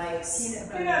ant likes.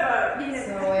 Peanut Peanut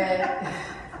butter. butter.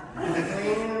 So it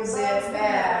brings it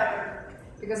back.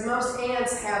 Because most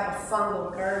ants have a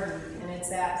fungal garden, and it's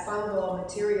that fungal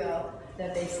material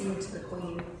that they feed to the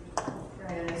queen.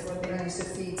 And it's what they use to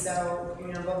feed. So,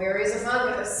 Bovaria is a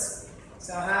fungus.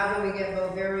 So how do we get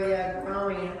Bovaria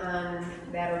growing on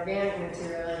that organic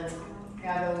material? And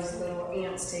have those little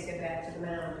ants take it back to the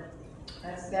mound.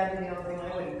 That'd be the only thing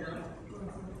I would know.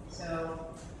 So,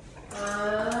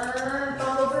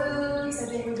 bumble boots, I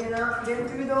think we've been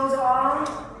through those all.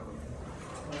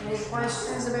 Any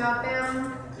questions about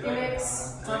them? Phoenix?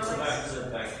 Let's go back to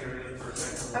bacteria for a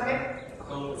second. Okay.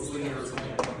 So when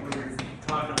you're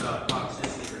talking about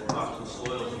toxicity or toxic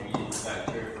soils, and you're using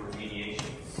bacteria for remediation,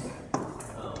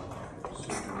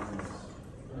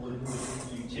 would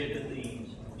you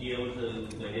typically be able to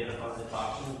identify the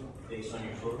toxin based on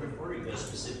your soil report, or you guys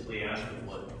specifically ask them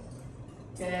what?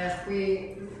 Yeah,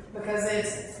 because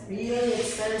it's really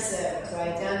expensive to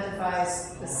identify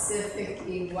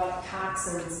specifically what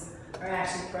toxins are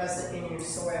actually present in your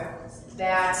soil.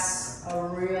 That's a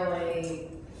really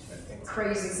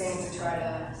crazy thing to try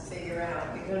to figure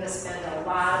out. You're going to spend a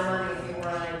lot of money if you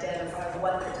want to identify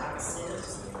what the toxin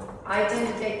is. I tend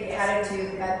to take the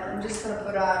attitude that I'm just going to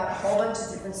put out a whole bunch of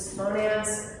different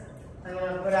monads. I'm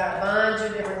going to put out a bunch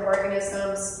of different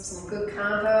organisms, some good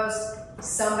compost.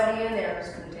 Somebody in there is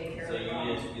going to take care of it. So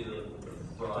you just do the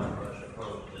broad brush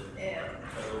approach. Yeah.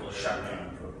 Shotgun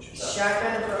approach.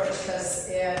 Shotgun approach, because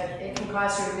it can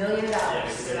cost you $1 million Yeah, to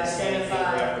because it's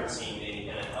identify. referencing any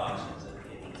kind of toxins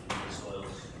in the soils.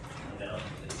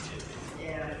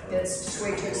 Yeah, it's just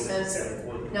way too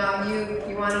expensive. Now,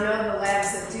 you want to know the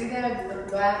labs that do that?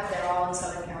 They're all in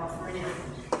Southern California.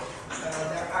 So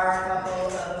there are a couple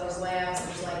of those labs.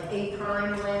 There's like A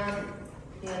Prime Lab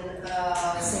in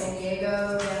San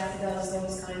Diego that does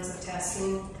those kinds of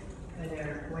testing, and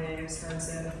they're way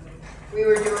expensive. We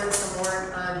were doing some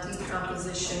work on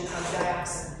decomposition of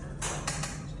dioxin,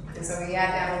 and so we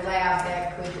had to have a lab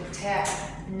that could detect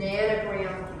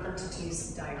nanogram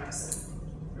quantities of dioxin.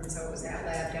 And so it was that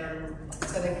lab down in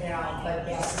Southern Cal, but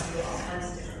they also do all kinds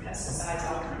of different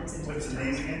pesticides, all kinds of What's the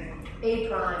different. name again? A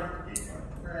Prime.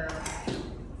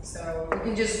 So you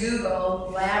can just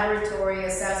Google laboratory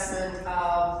assessment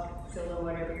of fill in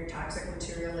whatever your toxic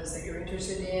material is that you're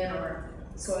interested in, or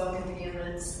soil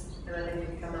contaminants, and I think you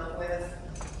can come up with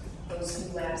those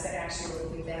two labs that actually will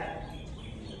do that.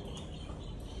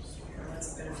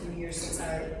 It's been a few years since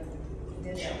I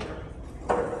did that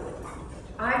work.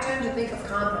 I tend to think of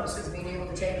compost as being able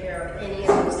to take care of any of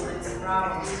those kinds of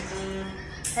problems.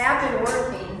 I have been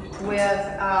working with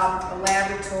a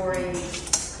laboratory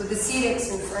with the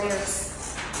CEDIX in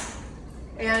France.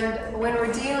 And when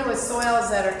we're dealing with soils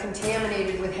that are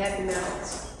contaminated with heavy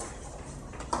metals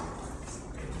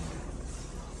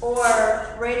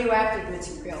or radioactive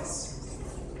materials,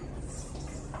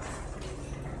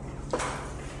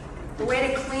 the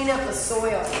way to clean up a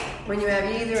soil when you have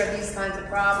either of these kinds of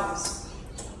problems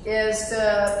is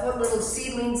to put little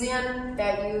seedlings in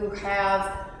that you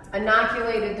have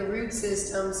inoculated the root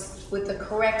systems with the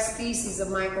correct species of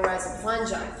mycorrhizal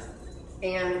fungi.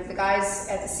 And the guys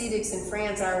at the CEDIX in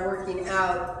France are working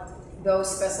out those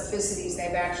specificities.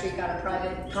 They've actually got a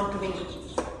private company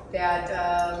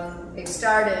that they've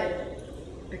started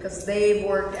because they've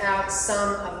worked out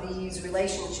some of these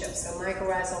relationships. So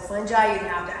mycorrhizal fungi, you'd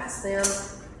have to ask them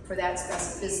for that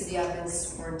specificity. I've been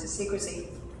sworn to secrecy.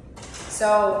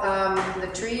 So the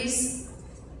trees,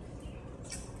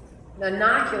 the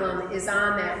inoculum is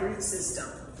on that root system.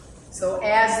 So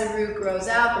as the root grows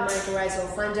out, the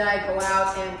mycorrhizal fungi go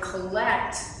out and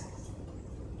collect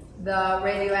the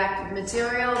radioactive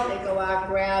material. They go out,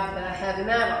 grab the heavy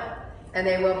metal, and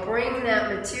they will bring that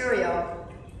material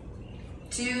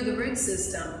to the root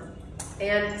system.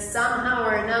 And somehow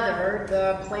or another,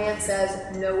 the plant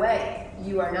says, no way,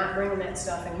 you are not bringing that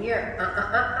stuff in here.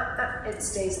 It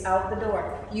stays out the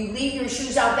door. You leave your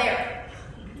shoes out there.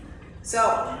 So,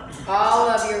 all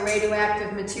of your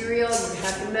radioactive material, your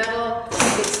heavy metal,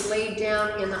 gets laid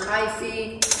down in the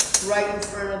hyphae right in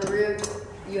front of the root.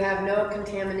 You have no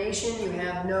contamination, you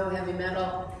have no heavy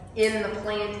metal in the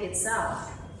plant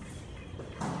itself.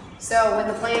 So, when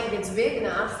the plant gets big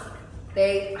enough,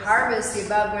 they harvest the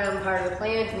above ground part of the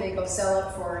plant and they go sell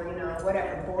it for,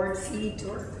 whatever, board feet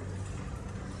or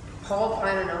pulp,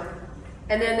 I don't know.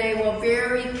 And then they will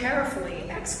very carefully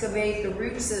excavate the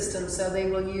root system, so they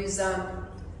will use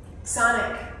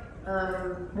sonic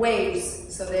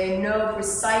waves, so they know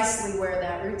precisely where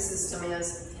that root system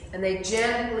is. And they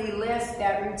gently lift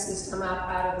that root system up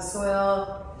out of the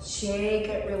soil, shake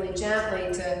it really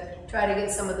gently to try to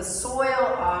get some of the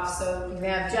soil off, so you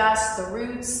have just the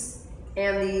roots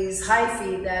and these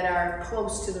hyphae that are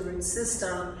close to the root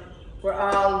system, where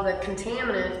all the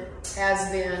contaminant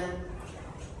has been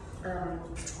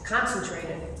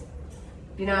concentrated.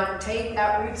 Take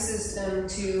that root system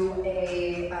to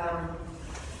a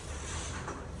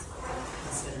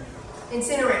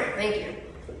incinerator, thank you.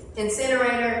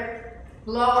 Incinerator,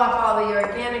 blow off all the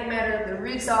organic matter, the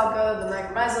roots all go, the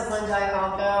mycorrhizal fungi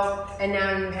all go, and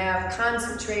now you have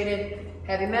concentrated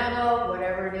heavy metal,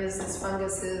 whatever it is this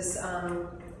fungus is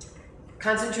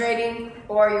concentrating,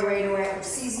 or your radioactive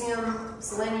cesium,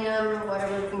 selenium,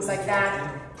 whatever, things like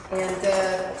that, and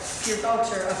pure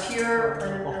culture, a pure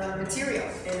material,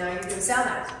 and now you can sell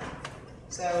that.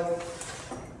 So,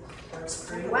 works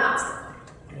pretty well.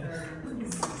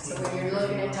 So when you're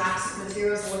looking at toxic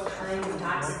materials, what kind of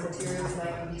toxic materials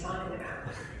might you be talking about?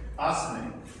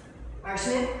 Arsenic.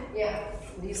 Arsenic? Yeah.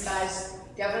 These guys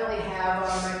definitely have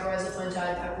mycorrhizal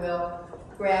fungi that will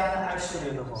grab the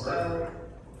arsenic. So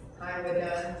I would,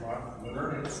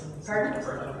 pardon?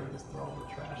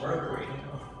 Mercury.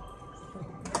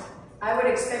 I would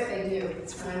expect they do.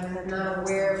 I'm not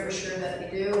aware for sure that they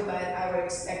do, but I would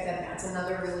expect that that's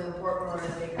another really important one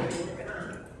that they could be working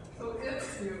on. So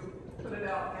if you put it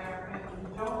out there and you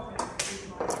don't think these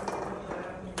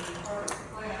mycorrhizal in part of the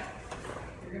plant,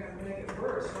 you're going to make it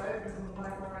worse, right? Because when the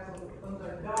mycorrhizal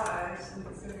fungi dies,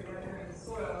 it's going to be right there in the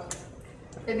soil.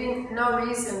 There'd be no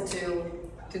reason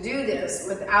to do this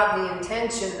without the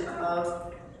intention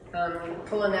of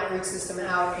pulling that root system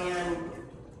out and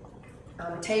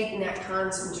taking that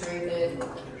concentrated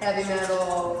heavy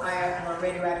metal,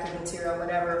 radioactive material,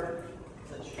 whatever,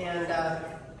 and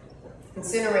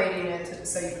incinerating it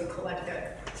so you could collect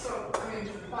it. So, I mean,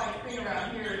 the funny thing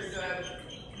around here is that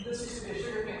this used to be a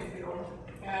sugarcane field,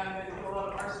 and they put a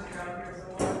lot of arsenic out here, so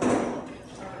a lot of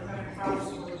kind of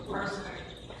houses with arsenic,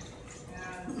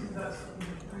 and that's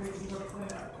we need to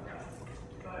clean up.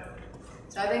 But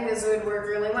So I think this would work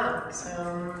really well.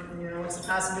 So, you know, it's a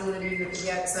possibility you could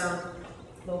get some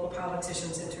local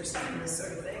politicians interested in this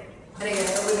sort of thing. And again,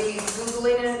 I would be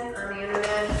Googling it on the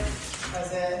internet,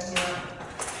 because you know,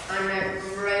 I'm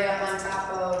right up on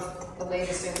top of the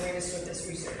latest and greatest with this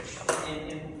research.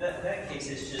 In that case,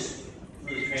 it's just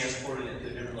really transporting it to a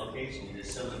different location. Does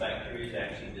some of the bacteria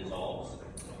actually dissolves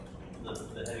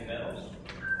the heavy metals?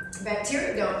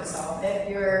 Bacteria don't dissolve it.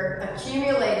 You're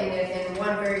accumulating it in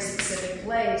one very specific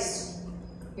place.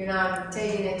 You're not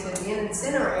taking it to the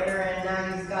incinerator, and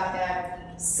now you've got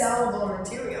that sellable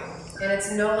material, and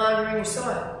it's no longer in your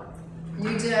soil.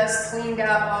 You just cleaned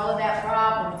out all of that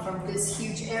problem from this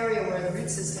huge area where the root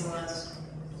system was.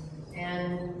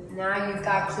 And now you've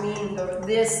got clean,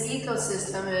 this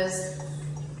ecosystem is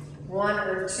one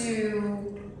or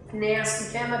two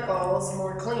nasty chemicals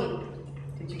more clean.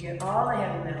 Did you get all the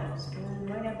heavy metals? You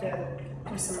might have to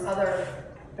do some other,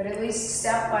 but at least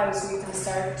stepwise we can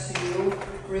start to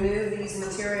remove these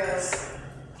materials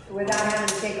without having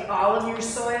to take all of your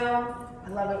soil. I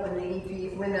love it when the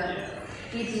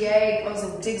EPA goes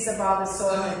and digs up all the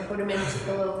soil and put them into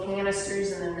the little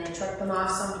canisters, and then they truck them off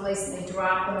someplace and they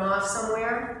drop them off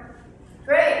somewhere.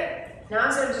 Great. Now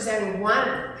instead of just having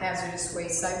one hazardous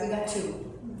waste site, we got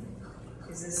two.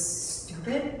 Is this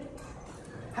stupid?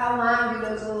 How long do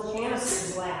those little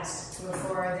canisters last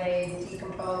before they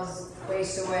decompose,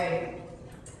 waste away?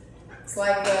 It's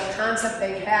like the concept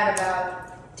they had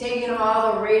about taking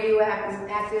all the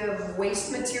radioactive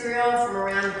waste material from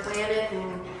around the planet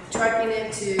and trucking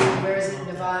it to, where is it, in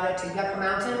Nevada, to Yucca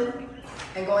Mountain,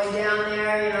 and going down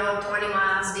there, you know, 20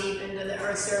 miles deep into the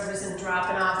Earth's surface and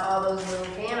dropping off all those little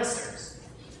canisters.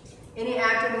 Any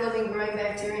active living growing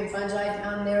bacteria and fungi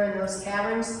down there in those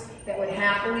caverns that would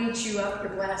happily chew up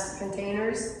your plastic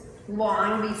containers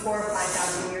long before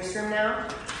 5,000 years from now?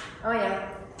 Oh yeah.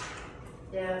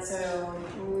 Yeah, so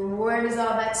where does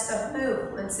all that stuff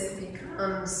move once it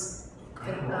becomes,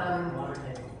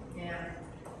 yeah.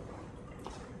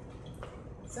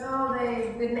 So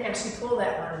they didn't actually pull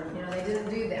that one, you know, they didn't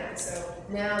do that. So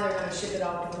now they're going to ship it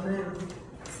off to the moon.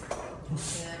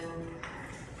 And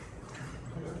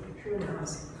who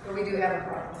knows? But we do have a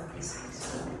problem with these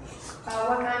things.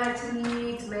 What kind of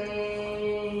tea to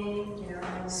make, you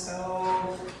know, so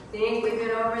I think we've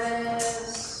been over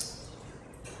this.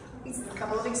 These are a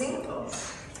couple of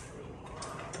examples.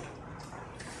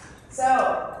 So,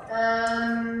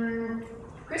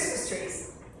 Christmas trees.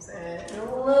 It's a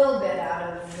little bit out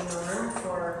of the norm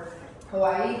for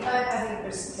Hawaii, but I think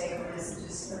there's some takeaway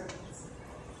messages here.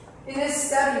 In this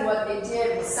study, what they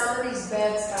did was some of these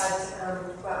beds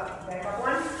got, back up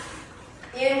one,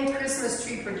 in Christmas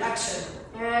tree production,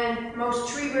 and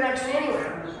most tree production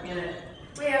anywhere on the planet,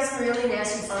 we have some really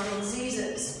nasty fungal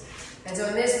diseases. And so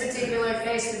in this particular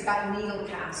case, we've got needle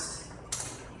cast.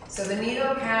 So the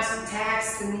needle cast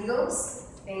attacks the needles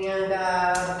and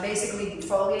basically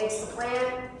defoliates the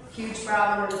plant. Huge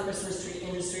problem in the Christmas tree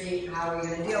industry. How are we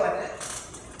going to deal with it?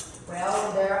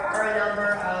 Well, there are a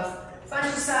number of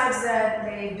fungicides that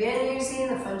they've been using.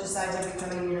 The fungicides are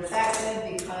becoming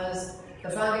ineffective because the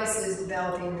fungus is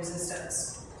developing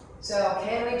resistance. So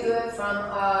can we do it from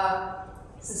a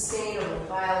sustainable,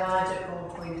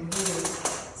 biological point of view?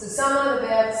 So some of the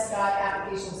beds got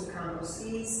applications of compost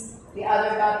seeds, the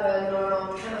other got the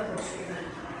normal chemical treatment.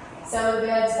 Some of the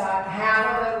beds got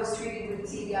half of it was treated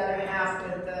with tea, the other half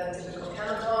with the typical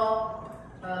chemical.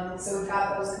 So we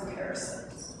got those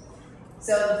comparisons.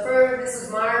 So this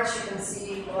is March, you can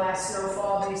see the last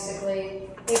snowfall basically.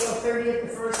 April 30th, the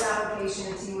first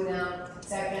application of tea went out,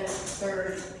 second,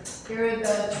 third. Here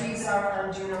the trees are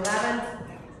on June 11th.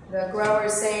 The grower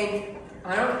is saying,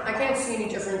 I can't see any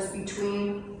difference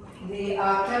between the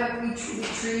chemically treated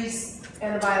trees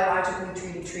and the biologically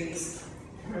treated trees.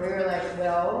 And we were like,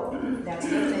 well, that's a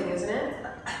good thing, isn't it?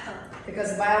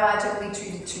 Because biologically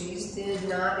treated trees did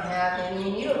not have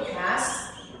any needle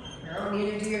cast. No,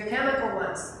 neither do your chemical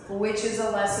ones, which is a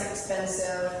less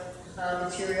expensive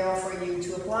material for you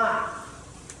to apply.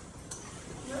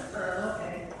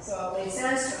 Okay, so it made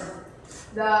sense to him.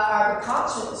 The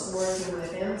arboriculturalist working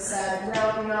with him said,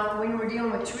 well, when we're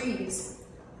dealing with trees,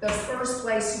 the first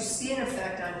place you see an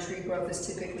effect on tree growth is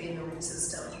typically in the root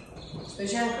system,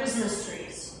 especially on Christmas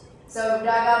trees. So we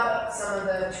dug up some of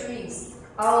the trees,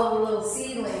 all of the little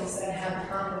seedlings that have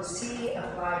compost tea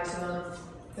applied to them.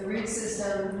 The root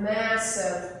system,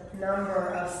 massive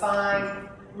number of fine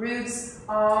roots,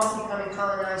 all becoming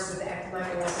colonized with active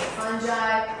mycorrhizal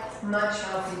fungi, much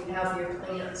healthier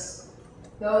plants.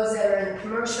 Those that are in the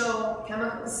commercial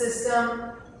chemical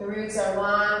system, the roots are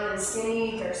long and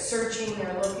skinny, they're searching,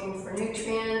 they're looking for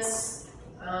nutrients,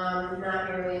 not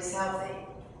nearly as healthy.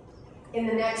 In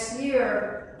the next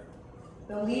year,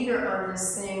 the leader on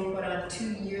this thing put on 2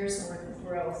 years worth of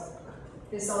growth.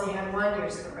 This only had 1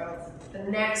 year's of growth.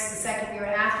 The second year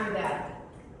after that,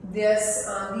 these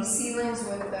seedlings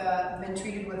would have been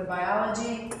treated with a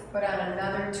biology, put on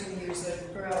another 2 years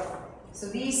of growth. So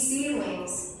these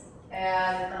seedlings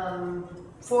at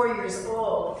 4 years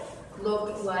old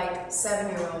looked like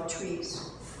 7-year-old trees.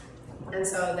 And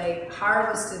so they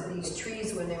harvested these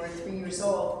trees when they were 3 years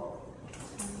old.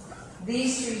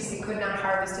 These trees they could not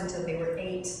harvest until they were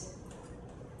 8.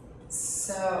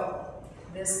 So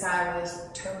this guy was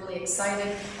totally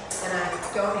excited, and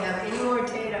I don't have any more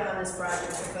data on this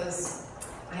project because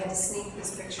I had to sneak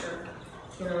this picture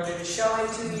in order to show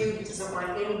it to you. He doesn't want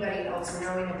anybody else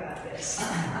knowing about this.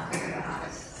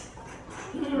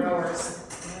 Growers,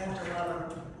 you have to love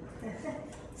them.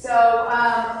 So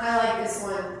I like this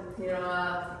one.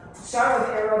 Start with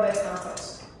aerobic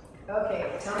compost.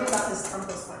 Okay, tell me about this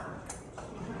compost pile.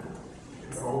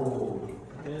 Oh.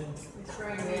 It's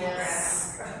growing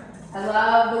Yes. I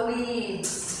love the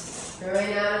weeds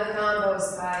growing out of the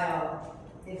compost pile.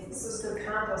 If this was good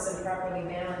compost and properly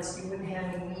balanced, you wouldn't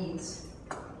have any weeds.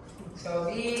 So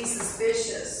be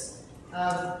suspicious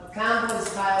of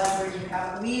compost piles where you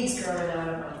have weeds growing out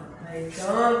of them. I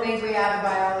don't think we have the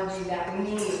biology that we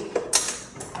need.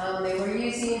 They were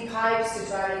using pipes to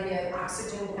try to get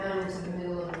oxygen down into the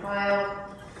middle of the pile.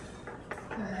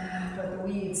 But the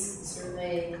weeds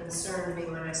certainly concerned me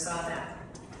when I saw that.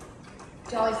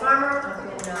 Jolly Farmer up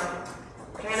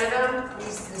in Canada,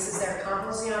 this is their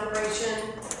composting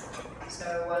operation.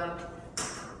 So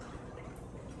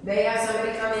they have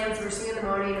somebody come in first thing in the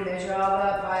morning and measure all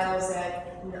the piles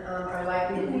that are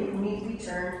likely to need to be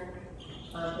turned.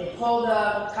 They pull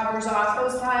the covers off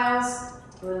those piles.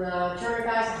 When the turner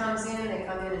guys comes in, they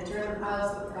come in and turn the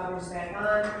piles, put the covers back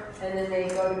on, and then they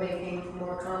go to making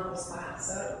more compost piles.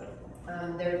 So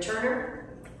their turner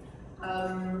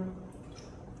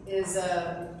is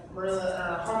one of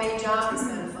the homemade jobs.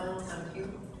 It's kind of fun, kind of cute.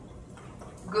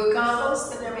 Good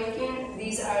compost that they're making.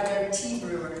 These are their tea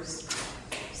brewers.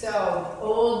 So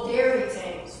old dairy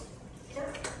tanks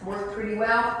work pretty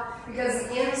well because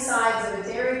the insides of a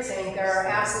dairy tank there are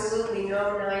absolutely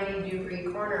no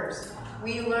 90-degree corners.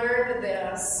 We learned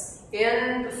this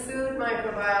in the food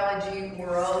microbiology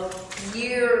world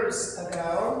years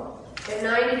ago. That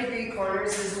 90-degree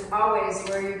corners is always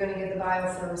where you're going to get the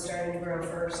biofilm starting to grow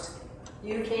first.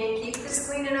 You can't keep this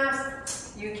clean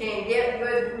enough. You can't get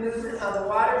good movement of the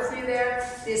water through there.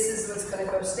 This is what's going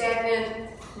to go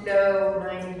stagnant. No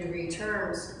 90-degree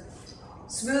turns.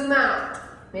 Smooth them out.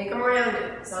 Make them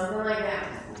rounded. Something like that.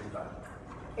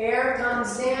 Air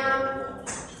comes down.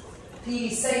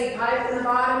 PVC pipe in the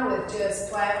bottom with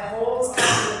just flat holes on the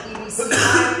PVC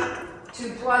pipe.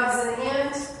 2 plugs in the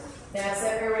end. That's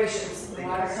that aeration. The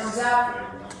water comes up.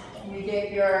 You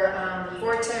get your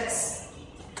vortex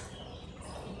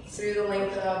through the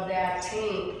length of that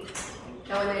tank.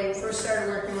 Now, when they first started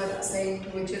working with us, they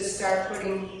would just start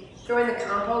throwing the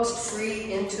compost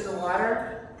free into the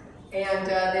water. And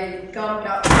they gummed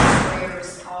up the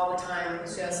sprayers all the time. It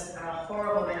was just a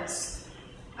horrible mess.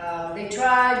 They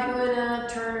tried doing a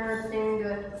Turner thing,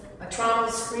 a trommel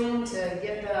screen to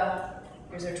get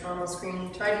here's their trommel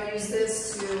screen. Tried to use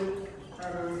this to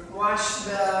wash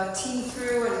the tea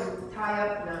through and tie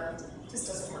up. No, it just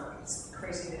doesn't work. It's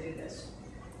crazy to do this.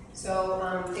 So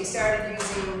they started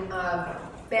using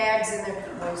bags in their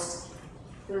compost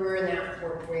brewer, and that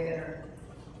worked way better.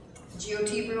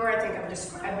 GOT brewer, I think I've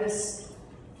described this.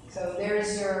 So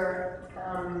there's your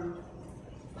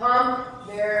pump.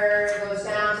 There it goes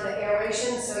down to the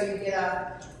aeration, so you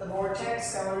get the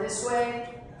vortex going this way.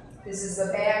 This is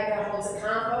the bag that holds the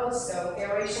compost, so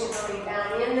aeration coming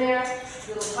down in there,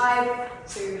 little pipe,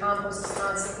 so your compost is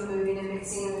constantly moving and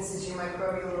mixing. This is your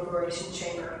microbial liberation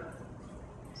chamber.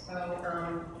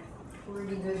 So,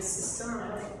 pretty good system. I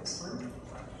like this one.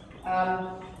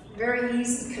 Very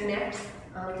easy to connect.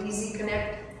 Easy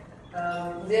connect.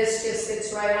 This just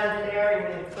fits right under there, and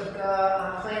you put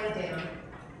the plant down.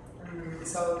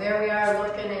 So there we are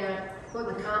looking at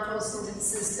putting the compost into the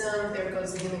system. There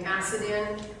goes the humic acid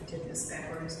in. I did this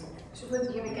backwards. Should put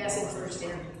the humic acid first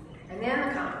in, and then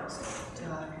the compost.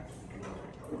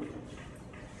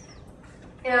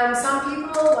 And some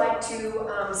people like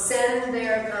to send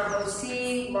their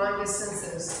compostee long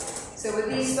distances. So with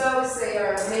these folks, they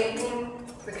are making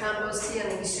the compost tea on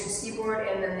the eastern seaboard,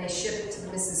 and then they ship it to the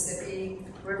Mississippi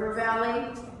River Valley.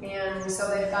 And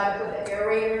so they've got to put the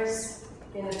aerators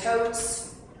in the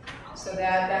totes so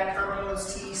that that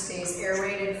compost tea stays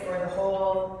aerated for the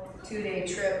whole 2-day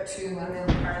trip to the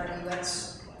middle part of the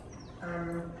U.S.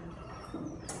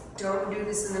 Don't do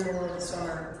this in the middle of the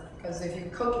summer, because if you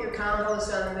cook your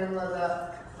compost in the middle of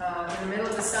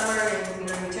the summer and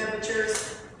your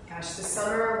temperatures. Gosh, this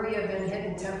summer we have been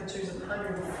hitting temperatures of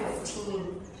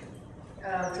 115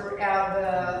 throughout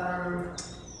the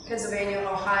Pennsylvania,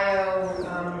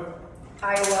 Ohio,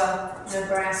 Iowa,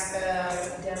 Nebraska,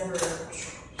 Denver.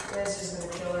 That's just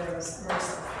going to kill us.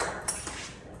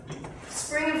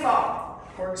 Spring and fall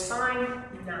works fine,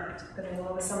 not in the middle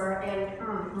of the summer, and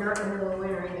not in the middle of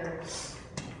winter either.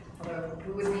 Although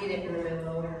we would need it in the middle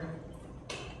of winter.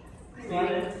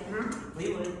 We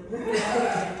would.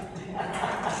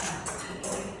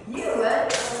 You would?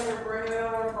 I'm gonna bring it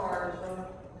out of cars, so.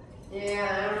 Yeah,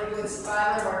 I don't know if it's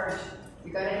 5 March.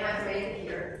 You're gonna have to make it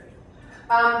here.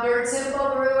 Dirt Simple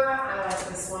Brewer, I like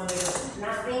this one. There's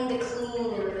nothing to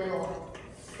clean in the middle.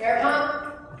 Air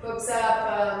pump hooks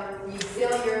up. You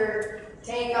fill your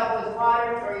tank up with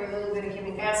water, throw your little bit of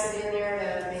humic acid in there to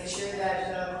make sure that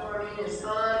the chlorine is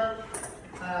on.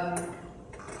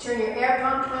 Turn your air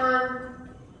pump on,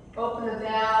 open the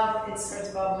valve, it starts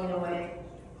bubbling away.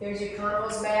 There's your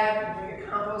compost bag, you put your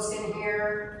compost in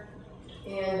here,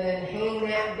 and then hang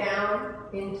that down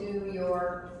into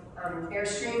your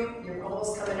airstream. Your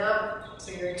bubble's coming up,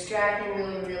 so you're extracting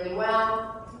really, really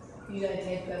well. You gotta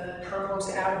take the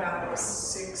compost out about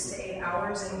 6 to 8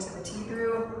 hours into the tea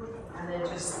brew, and then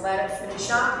just let it finish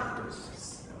up. And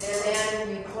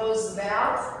then you close the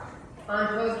valve.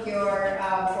 Unhook your,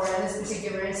 for in this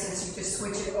particular instance, you just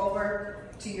switch it over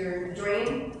to your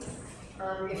drain.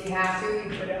 If you have to, you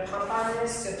put a pump on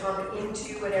this to pump it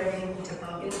into whatever you need to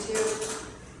pump into.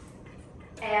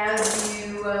 As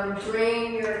you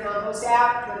drain your compost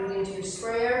out, put it into your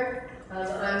sprayer.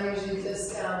 I'm usually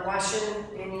just washing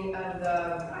any of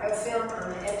the biofilm on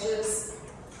the edges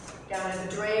down in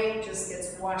the drain. Just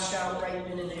gets washed out right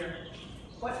in there.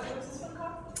 What's this one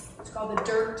called? It's called the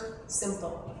Dirt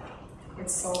Simple.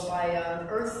 It's sold by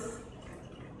Earth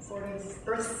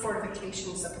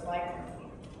Fortification Supply Company.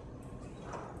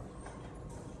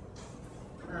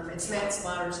 It's Matt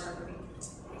Slaughter's company.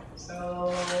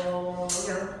 So,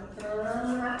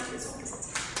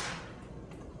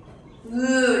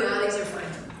 ooh, now these are fun.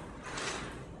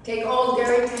 Take old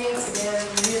dairy tanks, again,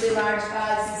 really large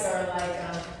pods. These are like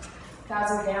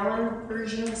 1,000-gallon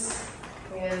versions.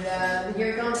 And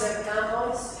here comes that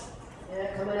compost.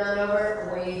 Yeah, coming on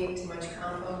over, way too much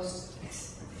compost.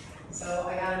 So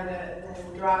I got to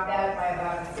drop that by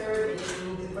about 1/3. You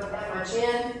didn't need to put that much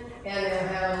in. And they're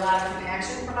having a lot of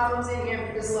compaction problems in here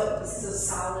because look, this is a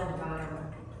solid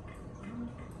bottom.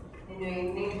 And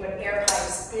you need to put air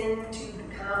pipes into the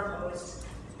compost.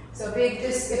 So big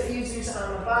disc diffusers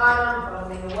on the bottom,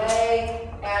 bubbling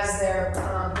away as they're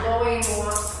blowing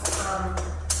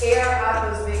air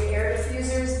out those big air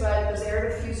diffusers, but those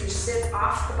air diffusers sit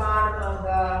off the bottom of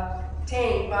the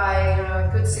tank by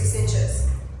a good 6 inches.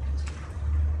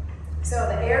 So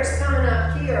the air's coming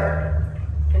up here,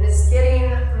 and it's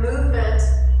getting movement,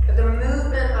 but the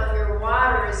movement of your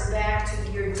water is back to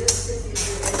your disc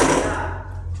diffuser and up.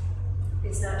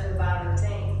 It's not to the bottom of the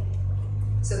tank.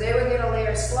 So they would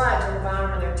regular sludge in the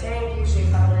bottom of their tank, usually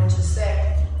a couple inches thick.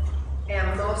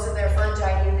 And most of their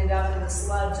fungi ended up in the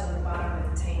sludge on the bottom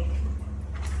of the tank.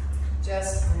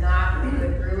 Just not a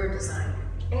good brewer design.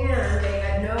 And they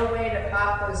had no way to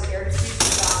pop those air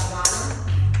diffusers off the bottom.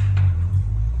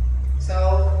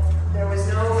 So there was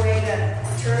no way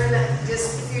to turn the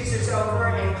disc diffusers over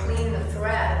and clean the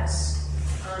threads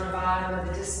on the bottom of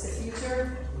the disc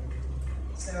diffuser.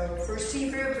 So first tea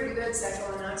brew, pretty good.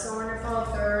 Second one, not so wonderful.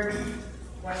 Third,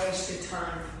 why waste your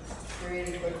time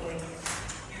really quickly?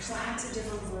 There's lots of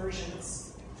different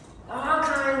versions. All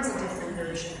kinds of different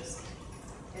versions.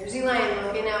 There's Elaine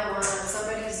looking at one.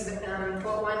 Somebody's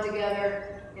put one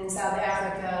together in South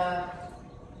Africa.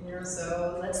 You know,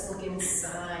 so let's look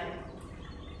inside.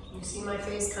 You see my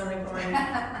face kind of going,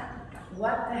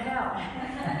 what the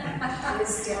hell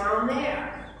is down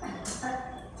there?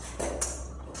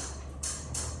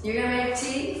 You're gonna make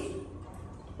tea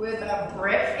with a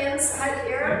brick inside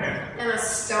here and a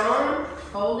stone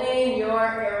holding your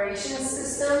aeration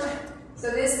system.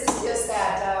 So this is just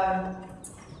that,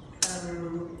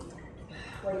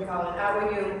 what do you call it?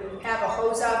 When you have a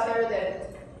hose out there that...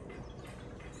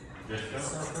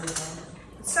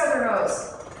 Soaker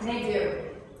hose. Thank you.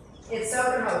 It's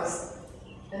soaker hose.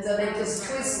 And so they just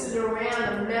twisted around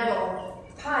a metal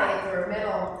pipe or a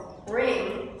metal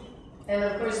ring. And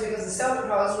of course, because the soaker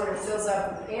hose, when it fills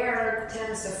up with air,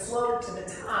 tends to float to the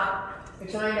top. They're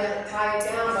trying to tie it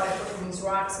down by putting these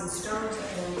rocks and stones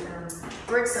and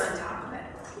bricks on top of it.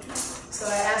 So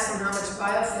I asked them how much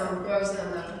biofilm grows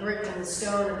on the brick and the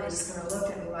stone, and they just kind of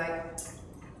looked at me like,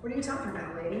 what are you talking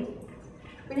about, lady?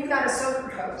 When you've got a soaker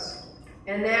hose,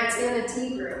 and that's in a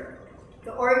tea brew,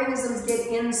 the organisms get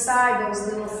inside those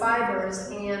little fibers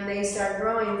and they start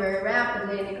growing very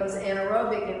rapidly, and it goes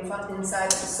anaerobic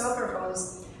inside the soaker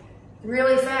hose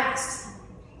really fast.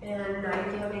 And now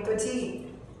you can't make good tea.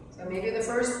 So maybe the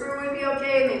first brew would be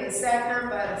okay, maybe the second,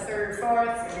 but the third or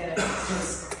fourth, forget it. It's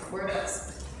just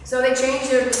worthless. So they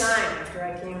changed their design after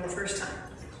I came the first time.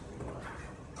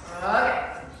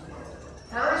 Okay.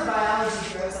 How much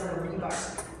biology grows on the rebar?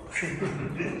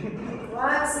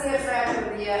 What's the effect of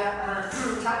the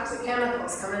toxic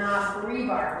chemicals coming off the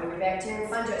rebar when your bacteria and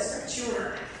fungi start chewing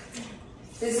on it?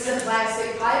 This is a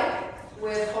plastic pipe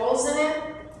with holes in it.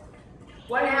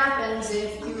 What happens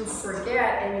if you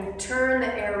forget and you turn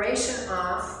the aeration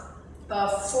off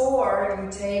before you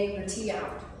take the tea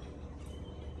out?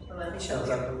 Well, let me show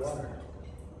you.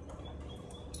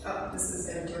 Oh, this is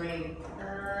their drain.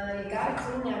 You gotta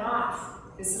clean that off.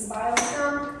 This is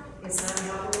biofilm. It's not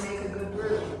helping to make a good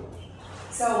brew.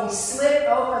 So we slit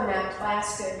open that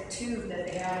plastic tube that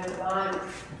they had at the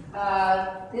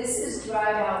bottom. This is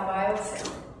dried out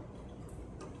biofilm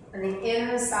on the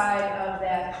inside of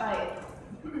that pipe.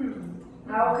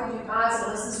 How could you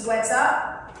possibly? This is what's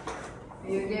up.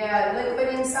 You get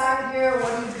liquid inside here.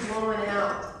 What are you blowing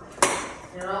out?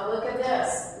 Now look at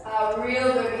this.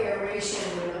 Real good aeration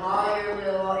when all your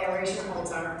little aeration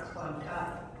holes are plugged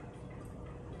up.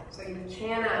 So you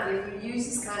cannot, if you use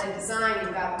this kind of design,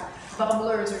 you've got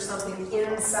bubblers or something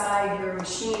inside your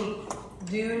machine,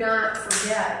 do not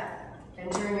forget and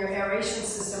turn your aeration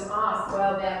system off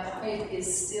while that pipe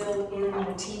is still in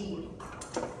the tea.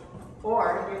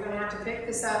 Or you're going to have to pick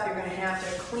this up, you're going to have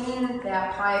to clean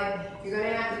that pipe, you're going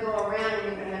to have to go around and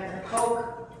you're going to have to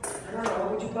poke, I don't know,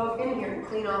 what would you poke in here and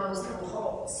clean all those little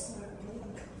holes?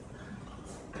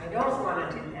 I don't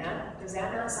want to do that. Does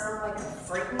that not sound like a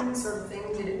frightening sort of thing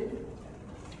to do?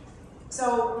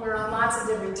 So, you know, lots of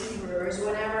different tea brewers,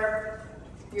 whenever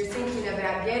you're thinking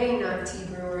about getting a tea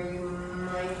brewer, you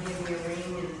might give me a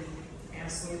ring and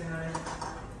ask me about it.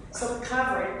 So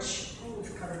coverage,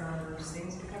 we've covered all of those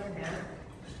things, we covered that.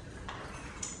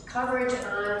 Coverage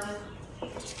on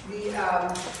the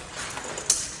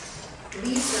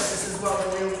leaf surface is what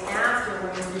we're doing after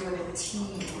when we're doing a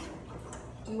tea.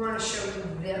 I want to show you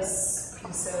this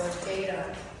piece of data.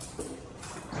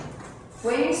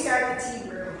 When you start the tea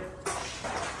brew,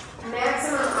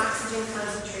 maximum oxygen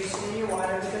concentration in your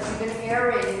water, because you've been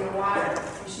aerating the water.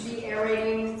 You should be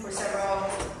aerating for several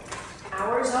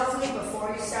hours, hopefully,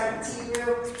 before you start the tea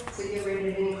brew, so you get rid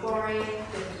of any chlorine,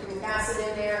 get the acid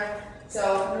in there.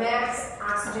 So max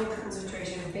oxygen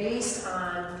concentration based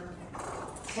on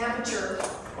temperature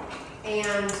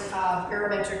and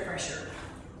barometric pressure.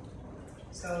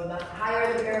 So the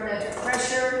higher the barometric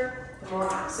pressure, the more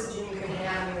oxygen you can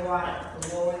have in your water.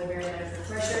 The lower the barometric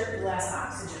pressure, the less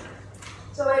oxygen.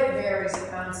 So it varies, it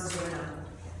bounces around.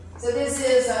 So this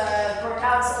is Port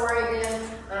House, Oregon,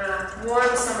 on a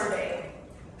warm summer day.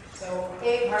 So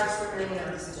 8 parts per million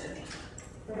oxygen.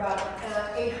 We're about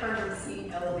 800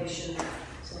 feet elevation.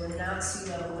 So we're not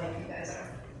sea level like you guys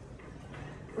are.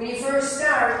 When you first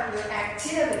start, your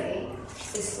activity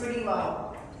is pretty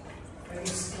low.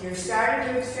 You're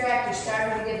starting to extract, you're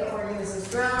starting to get the organisms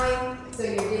growing, so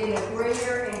you're getting a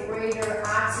greater and greater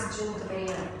oxygen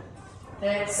demand. And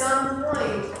at some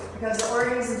point, because the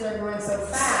organisms are growing so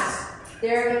fast,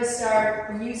 they're going to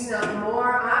start using up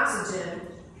more oxygen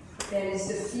than is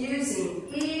diffusing,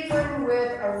 even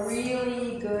with a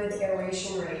really good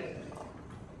aeration rate.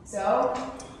 So,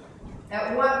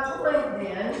 at what point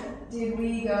then did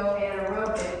we go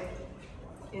anaerobic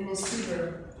in this tea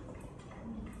brew?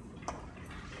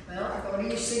 Well, go to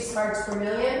your 6 parts per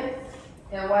million,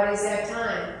 and what is that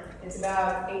time? It's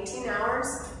about 18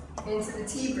 hours into the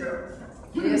tea brew.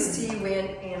 This tea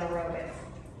went anaerobic.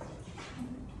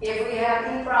 If we have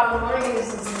any problem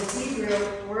organisms in the tea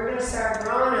brew, we're going to start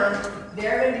growing them.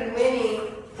 They're going to be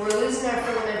winning. We're losing our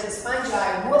filamentous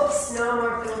fungi. Whoops, no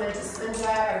more filamentous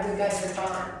fungi. Our good guys are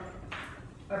gone.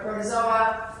 Our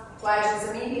protozoa, flagellates,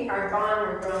 amoeba are gone.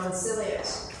 We're growing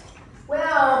ciliates.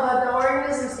 Well, but the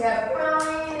organisms kept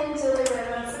growing until they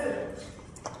ran out of food.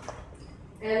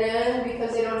 And then,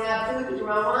 because they don't have food to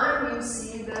grow on, you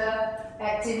see the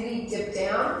activity dip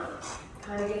down.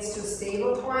 Kind of gets to a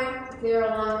stable point there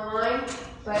along the line.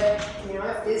 But, you know,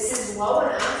 if this is low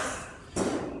enough,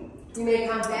 you may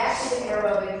come back to the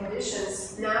aerobic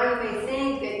conditions. Now you may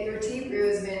think that your tea brew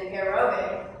has been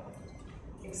aerobic,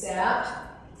 except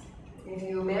if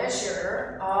you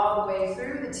measure all the way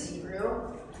through the tea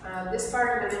brew, this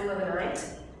part in the middle of the night,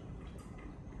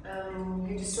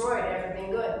 you destroyed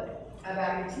everything good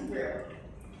about your tea brew.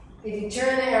 If you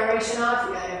turn the aeration off,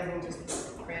 yeah, everything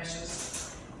just crashes.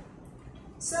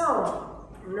 So,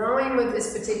 knowing with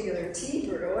this particular tea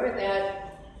brewer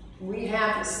that we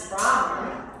have this problem,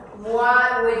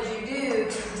 what would you do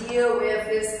to deal with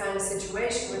this kind of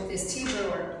situation with this tea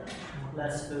brewer?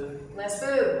 Less food. Less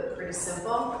food. Pretty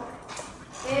simple.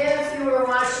 If you were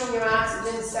watching your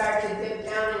oxygen start to dip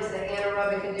down into the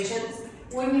anaerobic conditions,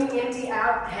 wouldn't you empty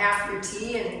out half your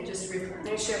tea and just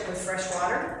replenish it with fresh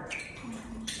water?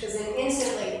 Because then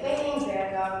instantly, bang,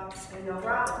 back up, and no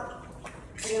problem.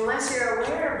 And unless you're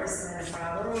aware of this kind of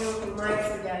problem, you might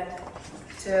forget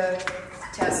to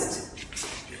test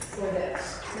for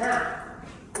this. Now,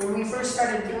 when we first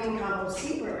started doing compost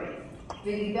tea brewing,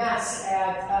 Vicky Best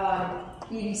at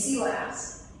EDC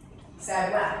Labs,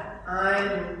 Sad Lab.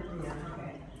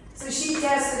 Okay. So she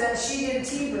tested, she did a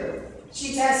tea brew.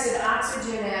 She tested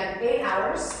oxygen at 8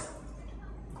 hours.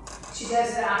 She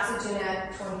tested oxygen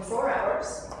at 24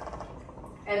 hours.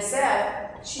 And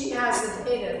said she has the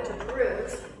data to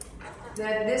prove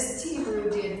that this tea brew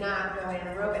did not go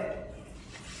anaerobic.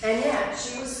 And yet,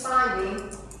 she was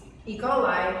finding E.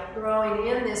 coli growing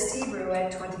in this tea brew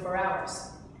at 24 hours.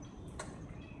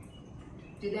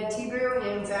 Did that tea brew,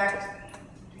 in fact,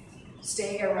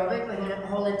 stay aerobic the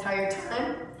whole entire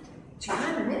time? She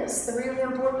kind of missed the really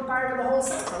important part of the whole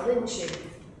cycle, didn't she?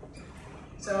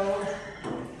 So,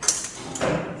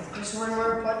 just when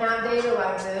we're putting out data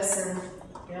like this, and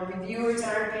reviewers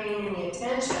aren't paying any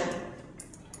attention,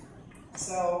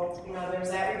 so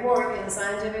there's that report in the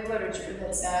scientific literature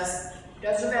that says it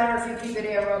doesn't matter if you keep it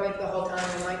aerobic the whole time,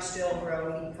 you might still grow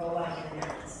E. coli in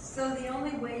there. So the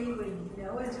only way you would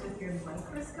know is with your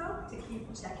microscope to keep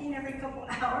checking every couple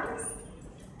hours?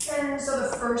 And so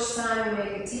the first time you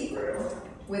make a tea brew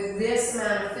with this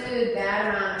amount of food,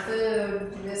 that amount of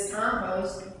food, this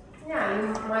compost, yeah, you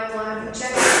might want to be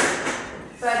checking.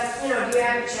 But, do you have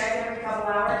to check every couple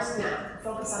hours? No.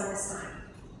 Focus on this time.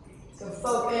 So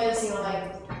focus,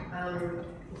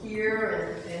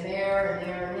 here and there and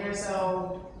there and there.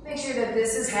 So make sure that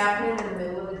this is happening in the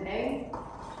middle of the day,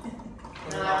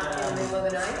 not in the middle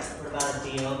of the night. What about a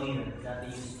DO meter? Would that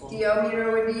be useful? DO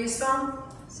meter would be useful.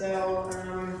 So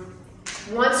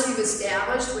once you've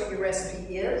established what your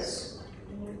recipe is,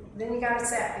 then you got it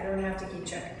set. You don't have to keep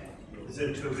checking. Is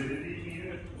it turbidity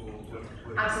meter?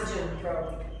 Oxygen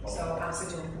probe. So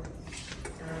oxygen.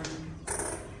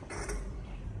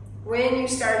 When you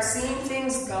start seeing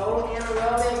things go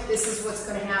anaerobic, this is what's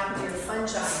going to happen to your fungi.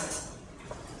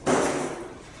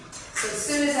 So as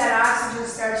soon as that oxygen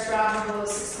starts dropping below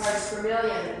 6 parts per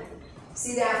million,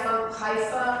 see that funk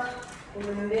hypha in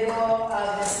the middle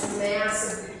of this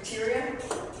mass of bacteria?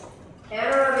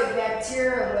 Anaerobic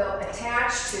bacteria will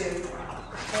attach to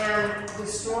and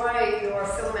destroy your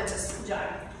filamentous fungi.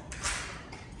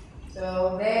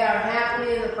 So they are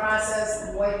happily in the process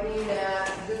of wiping that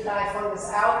good guy fungus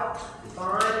out,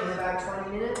 gone in about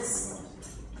 20 minutes.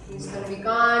 He's going to be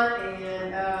gone,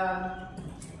 and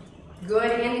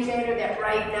good indicator that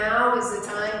right now is the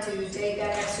time to take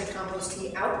that extra compost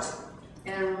tea out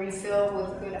and refill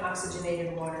with good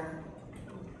oxygenated water.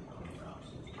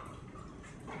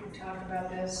 We talked about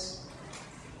this.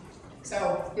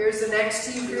 So here's the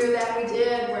next tea brew that we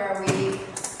did, where we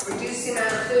reduced the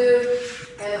amount of food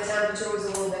and the temperature was a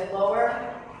little bit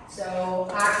lower. So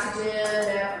oxygen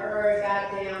never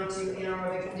got down to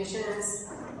anaerobic conditions.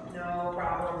 No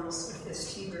problems with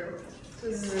this tea brew. So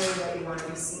this is really what you want to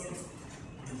be seeing.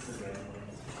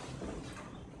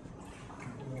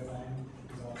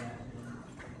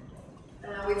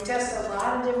 We've tested a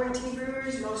lot of different tea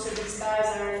brewers. Most of these guys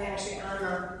aren't actually on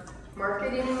the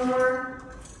market anymore.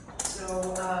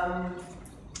 So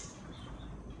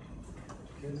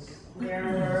there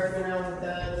were, you know,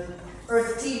 the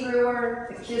Earth Tea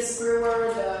Brewer, the Kiss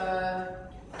Brewer, I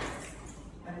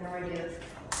have no idea.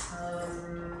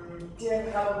 Did a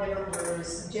couple different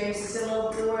brewers. James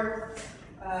Stillo Brewer,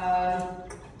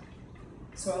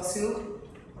 Soil Soup.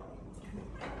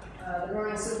 The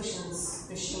Growing Solutions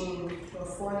machine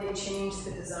before they changed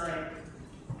the design.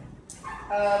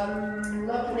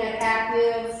 Looking at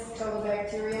active total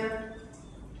bacteria,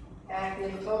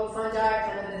 active total fungi,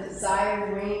 kind of the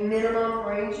desired minimum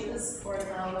ranges for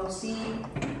low C.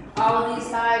 All of these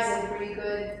guys in pretty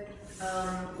good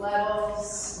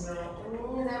levels. You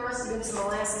know, there must have been some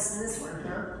molasses in this one,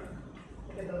 huh?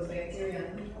 Look at those bacteria.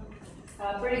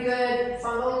 Pretty good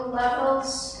fungal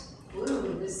levels.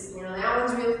 Ooh, this, you know, that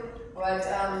one's real. What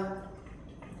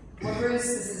Bruce,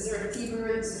 this is our tea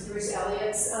brewer, this is Bruce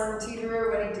Elliott's tea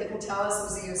brewer. What he didn't tell us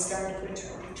was he was starting to put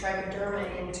trichoderma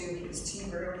into his tea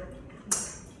brew.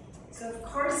 So of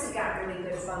course he got really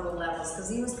good fungal levels because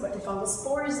he was putting fungal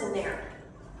spores in there.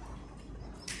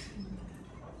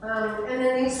 And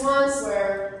then these ones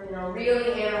were, you know,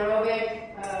 really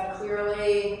anaerobic,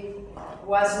 clearly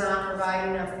was not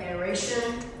providing enough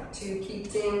aeration to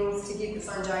keep the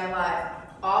fungi alive.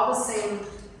 All the same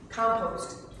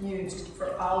compost used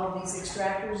for all of these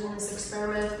extractors in this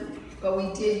experiment, but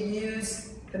we did use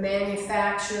the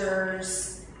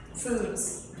manufacturer's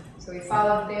foods. So we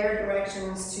followed their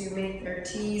directions to make their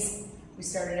teas. We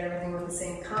started everything with the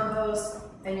same compost,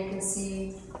 and you can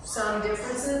see some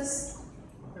differences.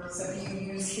 So if you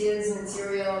use his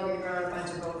material, you're growing a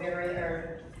bunch of Bovaria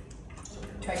or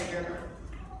trichoderma.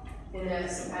 And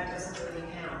that doesn't really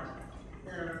count.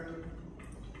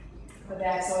 But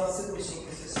that's all super machine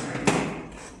is just right.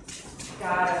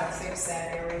 Gotta fix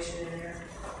that aeration in there.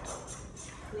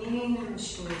 Cleaning the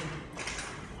machine.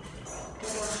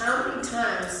 So how many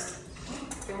times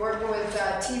been working with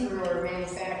tea brewer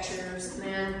manufacturers, and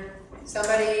then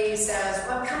somebody says,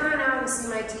 well, come on out and see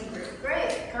my tea brew.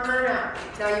 Great, come on out.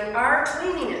 Now you are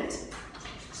cleaning it.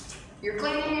 You're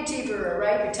cleaning your tea brewer,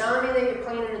 right? You're telling me that you're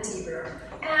cleaning the tea brewer.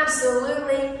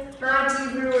 Absolutely. My tea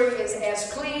brewer is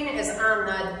as clean as on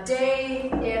the day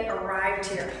it arrived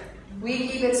here. We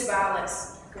keep it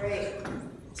spotless. Great.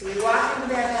 So you walk into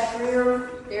that back room,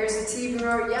 there's a tea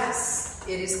brewer. Yes,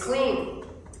 it is clean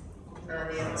on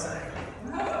the outside.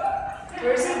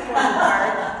 Where's the important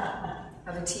part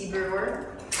of a tea brewer?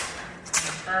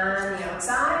 On the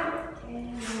outside?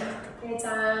 No, it's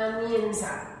on the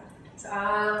inside. So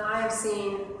I've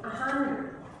seen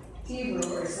 100 tea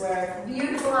brewers where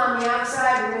beautiful on the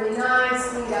outside, really nice,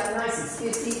 cleaned up nice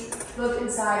and spiffy. Look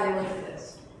inside and look at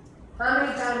this. How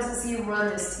many times has he run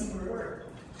this tea brewer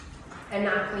and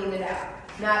not cleaned it out?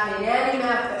 Not made any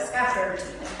effort.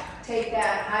 Take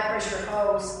that high pressure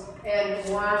hose and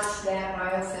wash that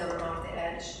biofilm off the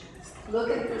edge.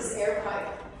 Look at this air pipe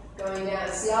going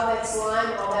down. See all that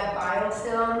slime, all that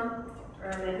biofilm?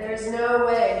 There's no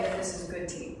way that this is good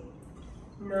tea.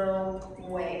 No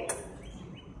way.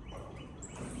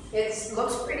 It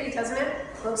looks pretty, doesn't it?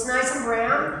 Looks nice and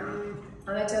brown.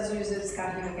 All that tells you is that it's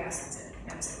got humic acids in it.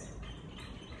 That's it.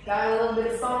 Got a little bit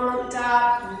of foam at the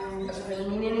top. Doesn't really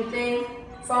mean anything.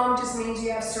 Foam just means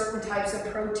you have certain types of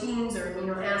proteins or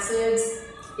amino acids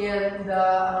in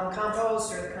the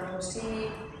compost or the compost tea.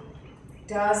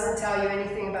 Doesn't tell you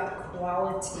anything about the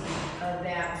quality of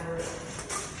that brew.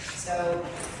 So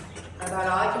about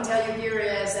all I can tell you here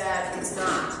is that it's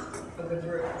not a good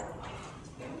brew.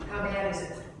 How bad is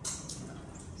it?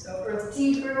 So Earth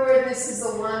Tea Brewer, this is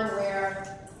the one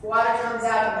where water comes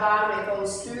out the bottom, it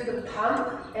goes through the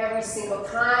pump every single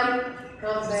time,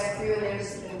 comes back through, and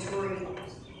there's the Venturi.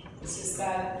 It's just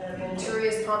that the Venturi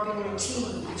is pumping in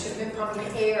tea. It should have been pumping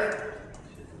air.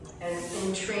 And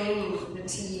in training the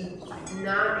tea,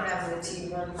 not having the tea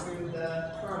run through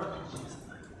the pump.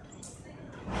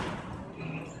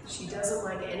 She doesn't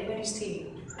like anybody's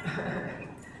tea.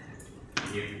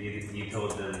 You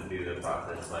told them to do the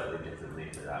process slightly differently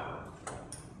for that one.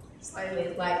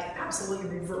 Slightly, like,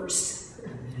 absolutely reversed.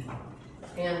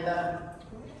 And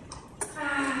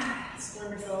it's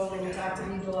wonderful when you talk to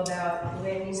people about the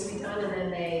way it needs to be done, and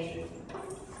then they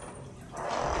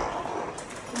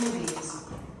human beings.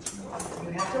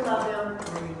 You have to love them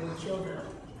or you will kill them.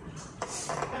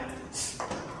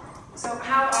 So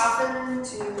how often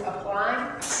to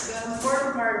apply? The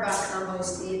important part about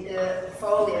compost, the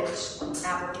foliage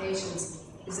applications,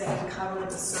 is that we cover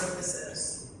the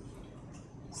surfaces.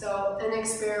 So an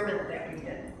experiment that we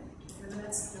did, and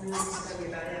this is going to be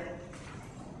about it.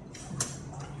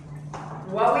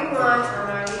 What we want on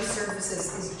our leaf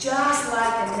surfaces is just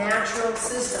like a natural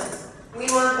system. We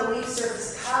want the leaf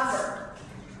surface covered.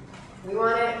 We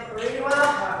want it really well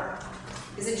covered.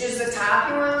 Is it just the top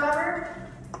you want covered?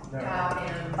 No. Top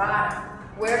and bottom.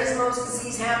 Where does most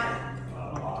disease happen?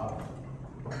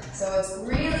 So it's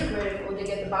really critical to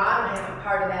get the bottom half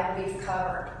part of that leaf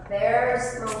covered.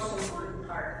 There's the most important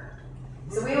part.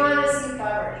 So we want to see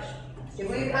coverage. If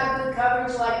we've got good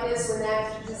coverage like this, when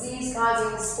that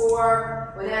disease-causing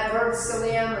spore, when that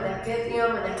verticillium, when that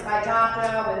pythium, when that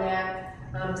phytophthora, when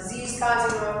that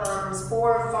disease-causing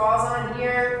spore falls on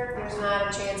here, there's not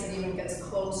a chance it even gets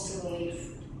close to the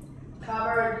leaf.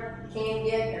 Covered, can't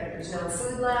get there. There's no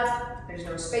food left. There's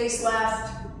no space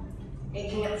left. It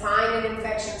can't find an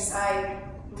infection site.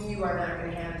 You are not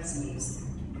going to have disease.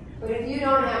 But if you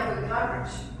don't have good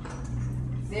coverage,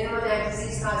 then when that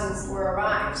disease-causing spore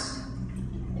arrives,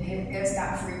 it's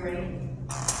got free reign,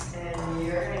 and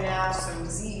you're going to have some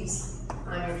disease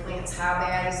on your plants. How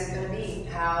bad is it going to be?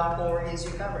 How poor is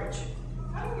your coverage?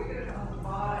 How do we get it on the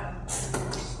bottom and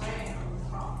spraying on the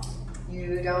top?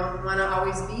 You don't want to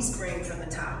always be spraying from the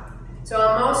top. So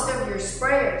on most of your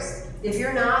sprayers, if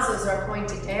your nozzles are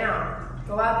pointed down,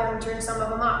 go out there and turn some of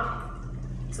them up.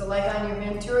 So like on your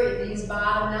Venturi, these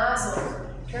bottom nozzles,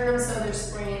 turn them so they're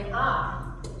spraying up.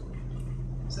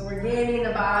 So we're getting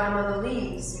the bottom of the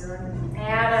leaves. You know,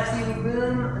 add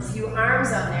a few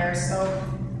arms on there so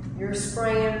you're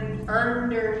spraying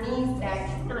underneath that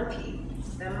canopy.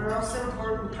 The most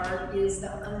important part is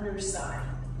the underside.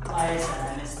 Why is that?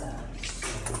 I missed that.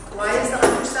 Why is the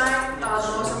underside the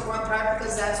most important part?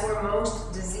 Because that's where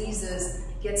most diseases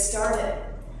get started.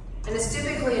 And it's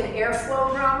typically an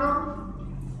airflow problem.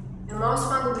 And most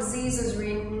fungal diseases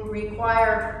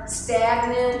require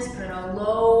stagnant, kind of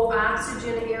low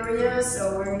oxygen areas,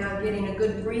 so we're not getting a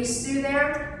good breeze through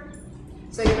there.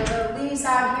 So you know, the leaves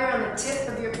out here on the tip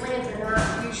of your plant are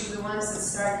not usually the ones that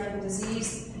start getting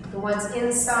disease. The ones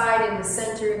inside in the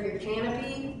center of your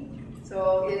canopy,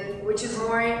 which is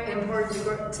more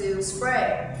important to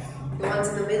spray. The ones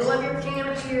in the middle of your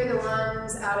canopy are the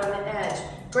ones out on the edge.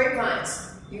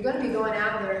 Grapevines, you're going to be going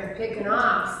out there and picking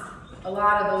off a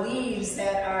lot of the leaves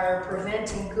that are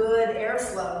preventing good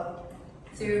airflow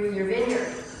through your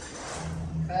vineyard,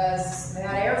 because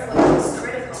that airflow is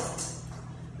critical.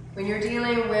 When you're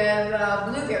dealing with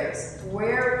blueberries,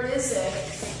 where is it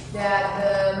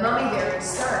that the mummyberry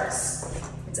starts?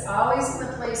 It's always in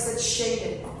the place that's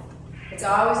shaded. It's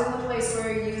always in the place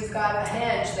where you've got a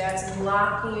hedge that's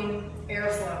blocking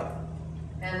airflow.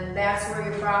 And that's where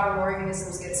your problem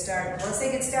organisms get started. Once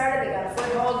they get started, they got a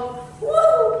foothold,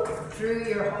 woo, through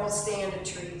your whole stand of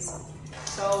trees.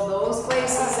 So those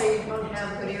places that you don't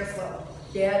have good airflow,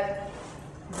 get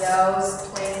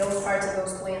those parts of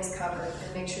those plants covered,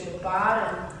 and make sure the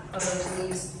bottom of those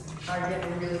leaves are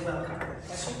getting really well covered.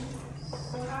 Question?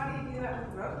 So how do you do that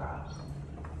with row crops?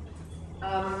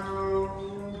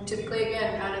 Typically,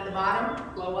 again, down at the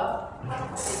bottom, blow up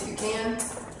if you can.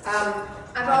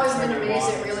 I've always been amazed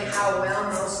at really how well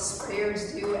most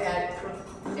sprayers do at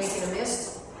making a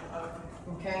mist.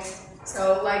 Okay,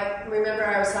 so like, remember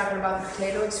I was talking about the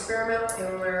potato experiment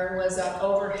and where it was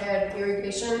overhead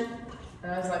irrigation?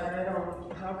 And I was like,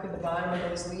 how could the bottom of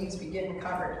those leaves be getting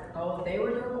covered? Oh, they were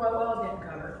doing quite well getting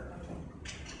covered.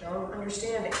 Don't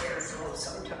understand the airflow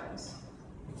sometimes.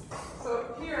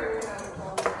 So here we have a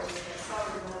problem with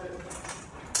probably noted,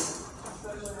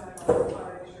 especially on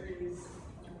flower trees,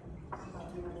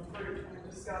 sometimes even fruit. I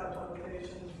just got a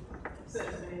publication sent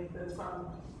to me that's from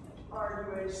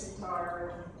RUHCTAR.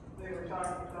 They were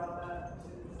talking about that.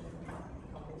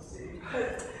 We'll see.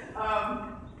 But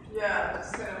yeah,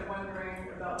 just kind of wondering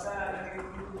about that. I mean,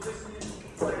 we just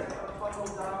use like a fungal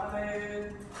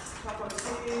dominated compost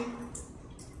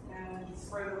and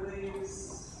spray the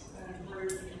leaves and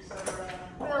fruit, etc.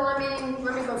 Well, let me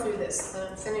go through this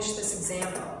and finish this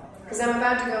example, because I'm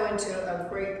about to go into a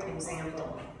great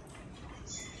example.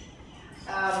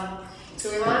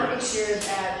 So we want to make sure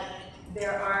that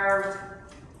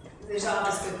there's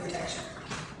always good protection.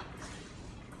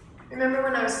 Remember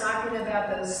when I was talking about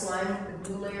the slime, the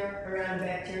glue layer around the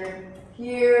bacterium?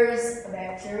 Here's a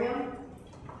bacterium.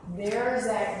 There's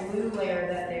that glue layer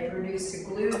that they produce to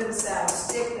glue themselves,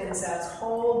 stick themselves,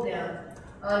 hold them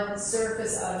on the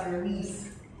surface of your leaf.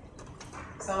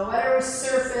 So on whatever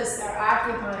surface they're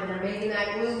occupying, they're making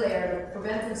that glue layer to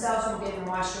prevent themselves from getting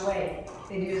washed away.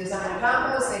 They do this on the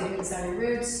compost, they do this on your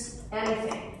roots,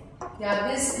 anything. Now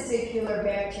this particular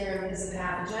bacterium is a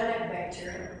pathogenic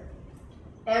bacterium.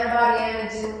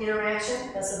 Antibody-antigen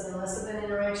interaction, less of an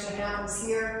interaction happens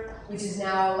here, which is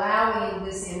now allowing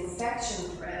this infection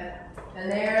thread.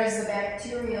 And there's the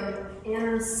bacterium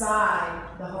inside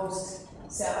the host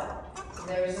cell. So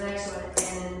there's the next one,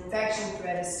 and an infection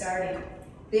thread is starting.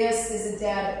 This is a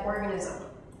dead organism.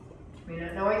 We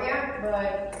don't know it yet,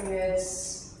 but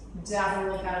it's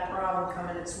definitely got a problem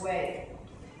coming its way.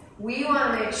 We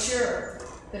want to make sure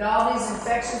that all these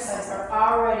infection sites are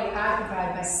already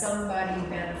occupied by somebody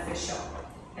beneficial.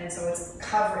 And so it's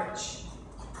coverage.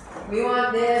 We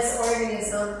want this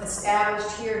organism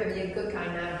established here to be a good guy,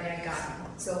 not a bad guy.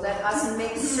 So let us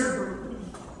make certain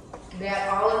that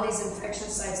all of these infection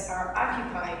sites are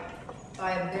occupied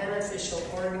by a beneficial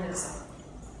organism.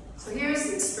 So here's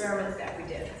the experiment that we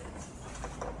did.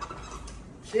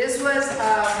 This was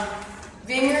a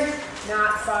vineyard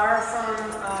not far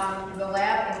from the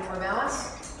lab in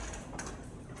Corvallis.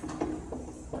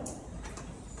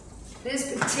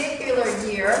 This particular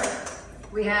year,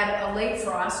 we had a late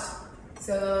frost,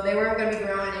 so they weren't going to be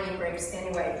growing any grapes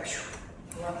anyway.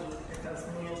 Lucky, because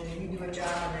you do a job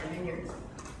on that vineyard.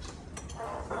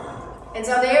 And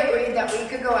so they agreed that we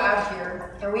could go out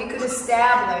here and we could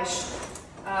establish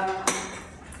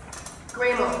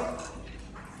gray mold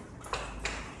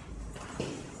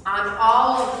on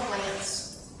all of the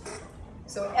plants.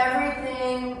 So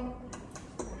everything,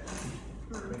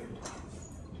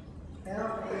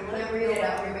 well, you can't read it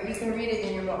out here, but you can read it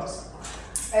in your books.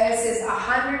 It says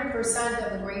 100%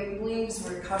 of the grape leaves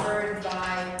were covered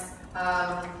by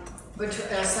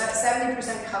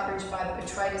 70% coverage by the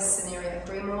Botrytis cinerea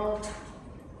gray mold.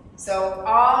 So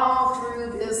all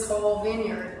through this whole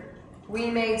vineyard, we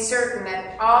made certain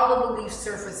that all of the leaf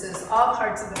surfaces, all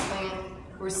parts of the plant,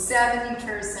 were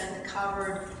 70%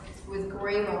 covered with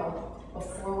gray mold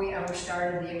before we ever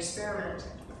started the experiment.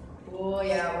 Oh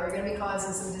yeah, we're going to be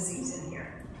causing some disease in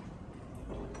here.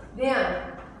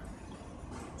 Then,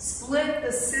 split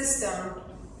the system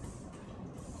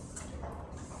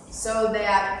so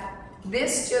that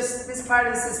this part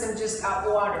of the system just got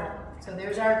water. So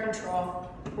there's our control.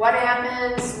 What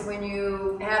happens when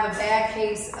you have a bad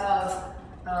case of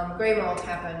gray mold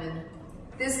happen? And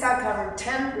this got covered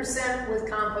 10% with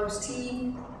compost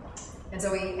tea. And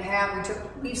so we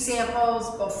took leaf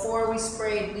samples before we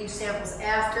sprayed, leaf samples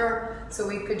after, so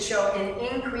we could show an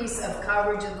increase of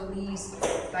coverage of the leaves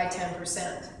by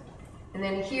 10%. And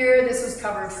then here, this was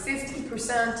covered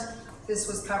 50%, this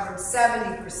was covered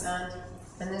 70%,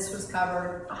 and this was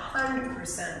covered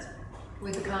 100%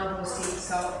 with the compost tea.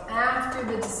 So after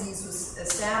the disease was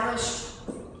established,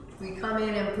 we come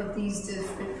in and put these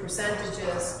different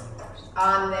percentages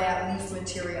on that leaf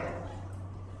material.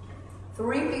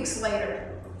 3 weeks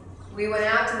later, we went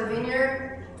out to the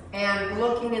vineyard, and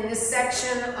looking in this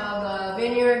section of the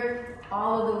vineyard,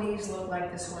 all of the leaves looked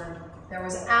like this one. There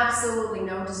was absolutely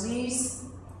no disease.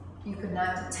 You could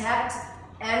not detect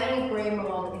any gray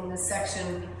mold in this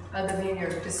section of the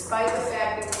vineyard, despite the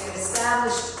fact that we had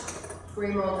established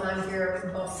gray mold on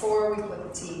here before we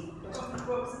put the tea. What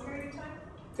was the period of time?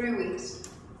 3 weeks.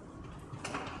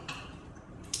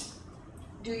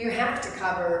 Do you have to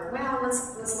cover? Well,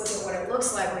 let's look at what it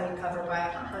looks like when you cover by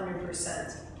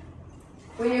 100%.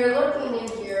 When you're looking in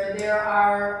here, there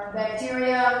are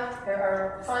bacteria, there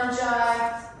are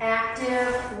fungi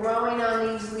active, growing on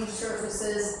these leaf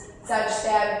surfaces, such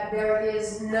that there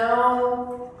is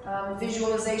no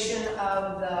visualization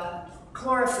of the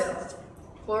chlorophyll.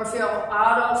 Chlorophyll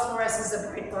autofluoresces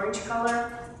a bright orange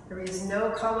color. There is no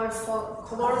colorful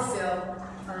chlorophyll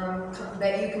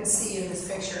that you can see in this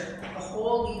picture. The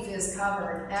whole leaf is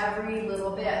covered, every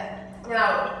little bit.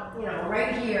 Now,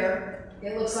 right here,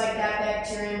 it looks like that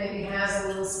bacteria maybe has a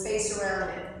little space around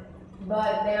it,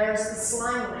 but there's the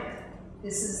slime layer.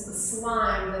 This is the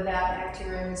slime that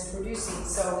bacterium is producing,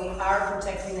 so we are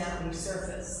protecting that leaf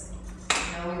surface.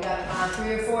 Now we've got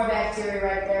 3 or 4 bacteria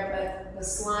right there, but the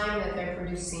slime that they're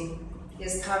producing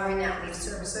is covering that leaf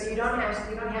surface. So you don't have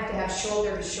to have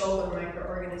shoulder-to-shoulder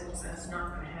microorganisms. That's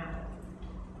not going to happen.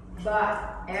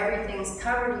 But everything's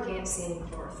covered. You can't see any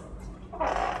chlorophyll.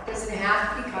 Does it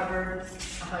have to be covered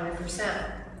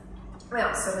 100%?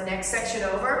 Well, so the next section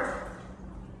over.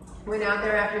 Went out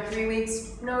there after 3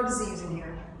 weeks. No disease in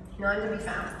here. None to be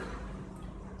found.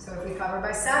 So if we cover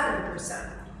by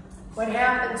 70%, what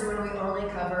happens when we only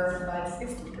cover by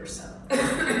 50%?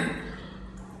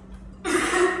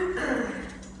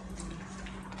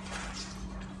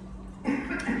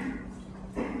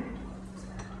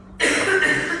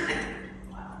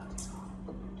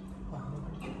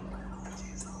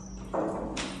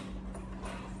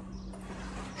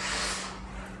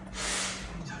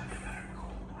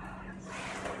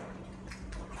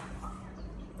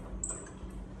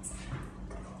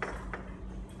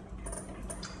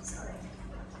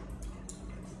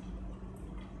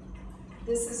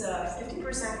 This is a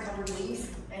 50% covered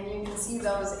leaf, and you can see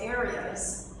those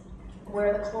areas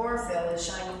where the chlorophyll is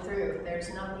shining through.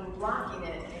 There's nothing blocking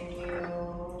it, and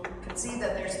you can see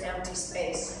that there's empty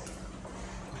space.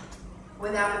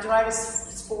 When that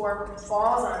botrytis spore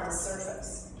falls on the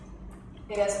surface,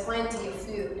 it has plenty of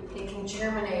food. It can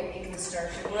germinate, it can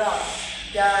start to grow.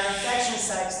 There are infection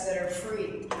sites that are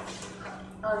free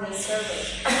on the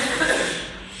surface.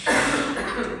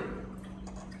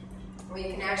 We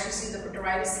can actually see the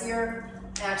botrytis here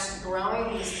actually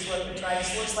growing. This is what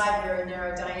botrytis looks like, very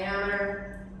narrow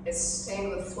diameter. It's stained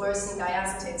with fluorescein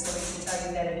diacetate, so we can tell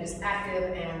you that it is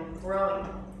active and growing.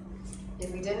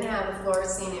 If we didn't have the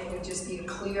fluorescein, it would just be a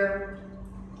clear,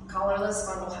 colorless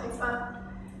fungal hypha.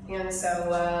 And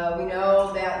so we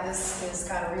know that this has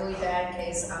got a really bad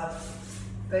case of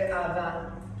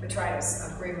botrytis,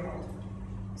 of green mold.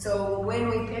 So when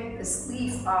we pick this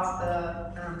leaf off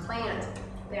the plant,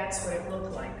 that's what it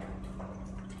looked like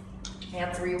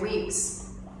at 3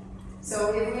 weeks.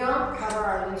 So if we don't cover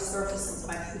our leaf surfaces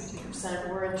by 50%,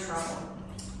 we're in trouble.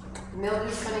 The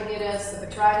mildew's going to get us, the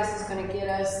botrytis is going to get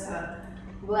us, the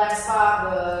black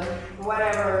spot, the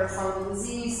whatever fungal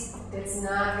disease, it's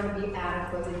not going to be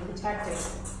adequately protected.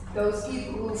 Those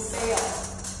people who fail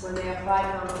when they apply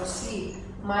compost tea,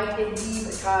 might it be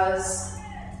because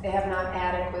they have not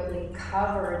adequately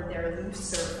covered their leaf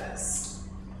surface?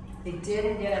 They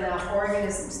didn't get enough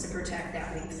organisms to protect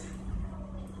that leaf.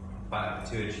 But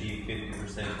to achieve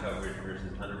 50% coverage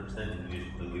versus 100%, you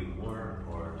just dilute more,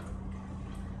 or?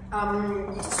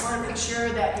 You just want to make sure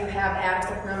that you have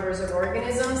adequate numbers of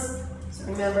organisms. So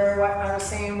remember what I was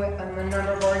saying with the number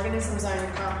of organisms on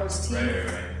your compost tea?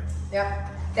 Right.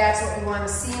 Yep. That's what you want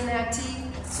to see in that tea,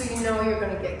 so you know you're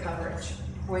going to get coverage.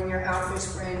 When you're out there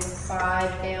spraying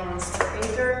 5 gallons per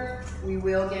acre, we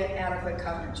will get adequate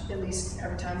coverage, at least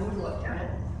every time we've looked at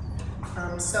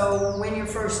it. So when you're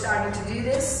first starting to do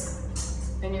this,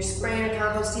 and you're spraying a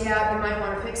compost tea out, you might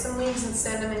want to pick some leaves and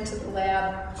send them into the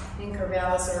lab in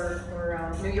Corvallis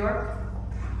or New York,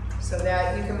 so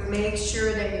that you can make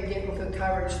sure that you're getting good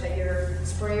coverage, that your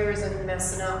sprayer isn't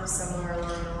messing up somewhere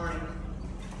along the line.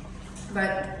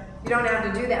 But you don't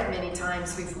have to do that many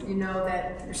times. You know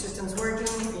that your system's working,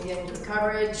 you're getting good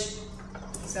coverage.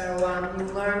 So you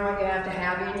learn what you have to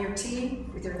have in your tea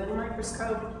with your little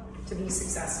microscope to be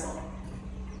successful.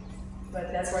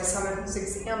 But that's why some of those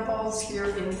examples here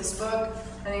in this book,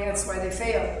 I think that's why they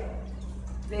failed.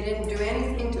 They didn't do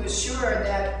anything to assure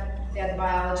that the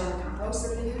biology in the compost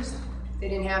that they used. They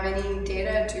didn't have any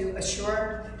data to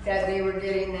assure that they were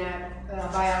getting that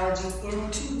biology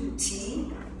into the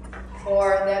tea,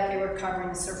 or that they were covering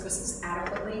the surfaces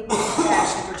adequately to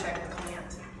actually protect the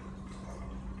plant.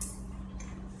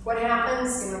 What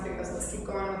happens, because let's keep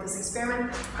going with this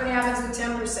experiment, what happens with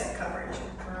 10% coverage?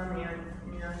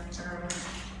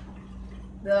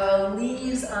 The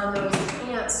leaves on those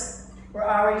plants were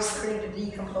already starting to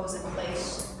decompose in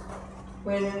place.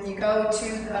 When you go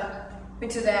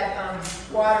into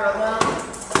that water alone,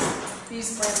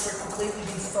 these plants were completely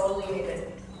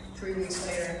defoliated 3 weeks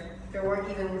later. There weren't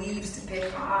even leaves to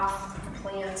pick off the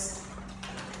plants.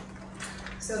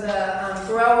 So the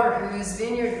grower whose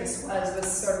vineyard this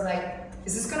was sort of like,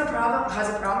 is this going to cause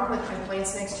a problem with my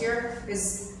plants next year?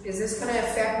 Is this going to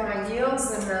affect my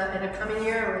yields in the coming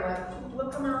year? And we're like,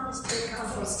 look them out, spray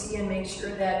compost tea and make sure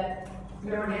that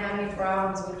you don't have any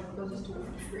problems. We'll just do it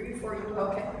for free for you,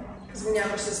 okay? Because we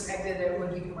never suspected it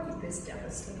would be quite this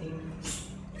devastating.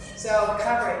 So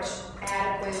coverage,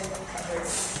 adequate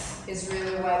coverage, is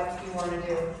really what you want to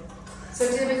do. So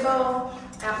typical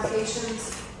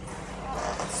applications,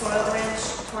 soil drench,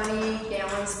 20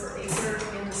 gallons per acre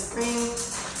in the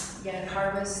spring, again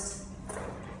harvest,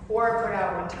 or put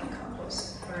out 1-ton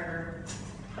compost. Or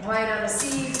apply it on the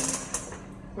seed.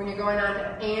 When you're going on to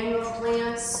annual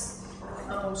plants,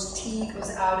 compost tea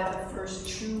goes out at the first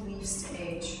true leaf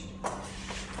stage.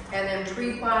 And then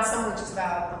pre-blossom, which is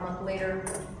about a month later,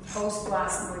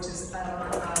 post-blossom, which is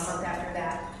about a month after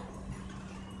that.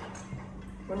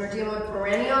 When we're dealing with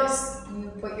perennials,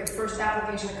 you put your first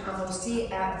application of compost tea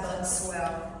at bud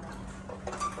swell.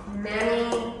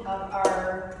 Many of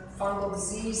our fungal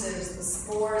diseases, the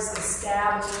spores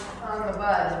establish on the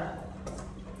bud.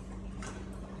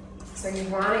 So you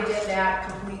want to get that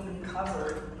completely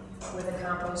covered with a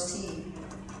compost tea.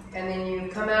 And then you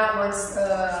come out once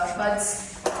the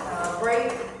buds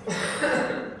break.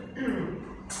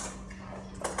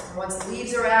 Once the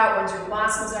leaves are out, once your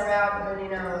blossoms are out,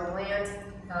 depending on the plant,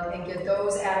 and get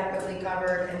those adequately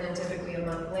covered, and then typically a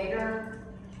month later.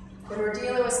 When we're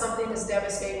dealing with something as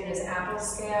devastating as apple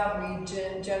scab, we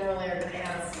generally are going to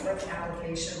add a 4th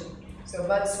application. So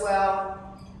bud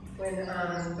swell, when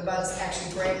the buds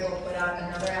actually break, we'll put out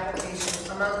another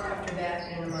application a month after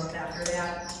that and a month after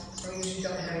that. We usually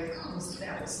don't have any problems with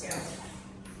that with staff.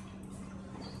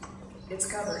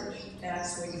 It's covered.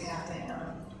 That's what you have to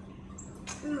have.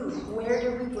 Ooh, where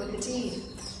do we put the tea?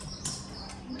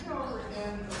 We go over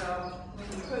again about when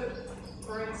you put,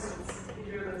 for instance,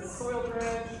 either the soil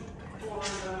dredge or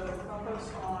the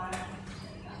compost on,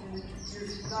 and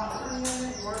you're not putting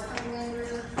in, you are putting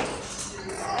under.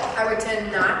 I would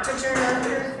tend not to turn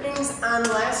under things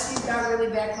unless you've got really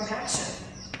bad compaction.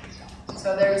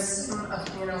 So there's,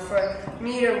 you know, for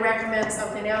me to recommend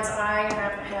something else, I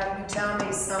have to have you tell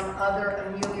me some other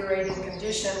ameliorating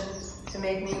condition to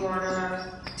make me want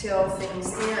to till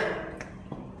things in.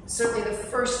 Certainly the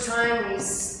first time we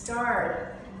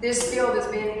start, this field has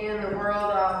been in the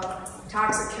world of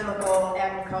toxic chemical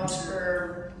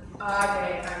agriculture.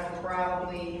 Okay, I will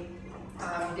probably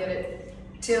get it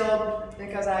tilled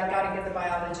because I've got to get the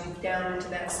biology down into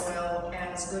that soil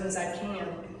as good as I can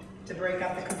to break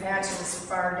up the compaction as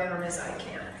far down as I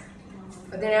can.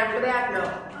 But then after that, no,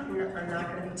 I'm not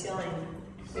going to be tilling.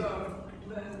 So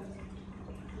then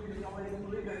we just only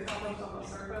leave the compost on the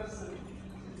surface and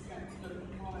just kind of put it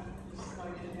on it, just like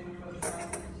anything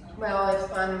but Well,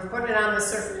 if I'm putting it on the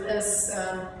surface,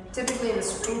 typically in the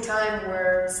springtime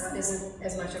where sun isn't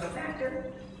as much of a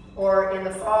factor, or in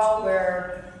the fall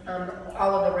where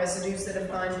all of the residues that have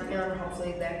gone in,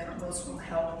 hopefully that compost will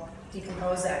help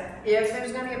decompose that. If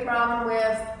there's going to be a problem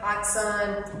with hot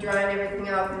sun, drying everything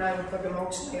out, then I would put a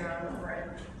mulch layer on over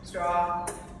it. Straw,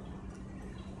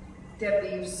 dead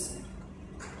leaves.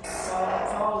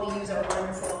 Fall leaves are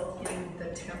wonderful in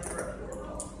the temperate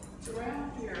world. So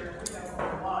around here, we have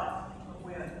a lot of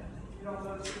wind. You don't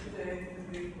notice it today,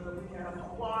 but we have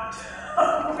a lot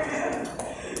of wind.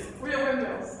 We have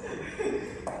windmills.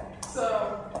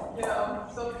 So, you know,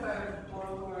 some kind of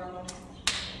blows around.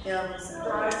 Yeah.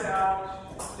 Dries out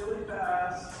really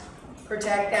fast.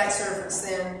 Protect that surface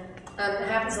then. It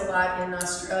happens a lot in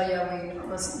Australia. We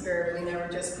almost invariably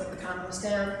never just put the compost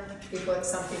down. We put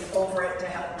something over it to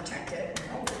help protect it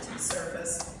and hold it to the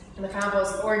surface. And the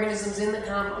compost, the organisms in the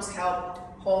compost help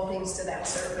hold things to that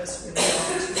surface with the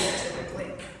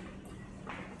typically.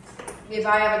 If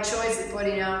I have a choice of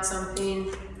putting out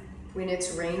something when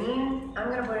it's raining, I'm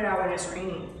going to put it out when it's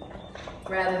raining,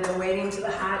 rather than waiting to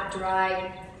the hot,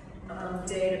 dry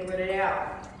day to put it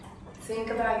out. Think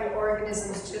about your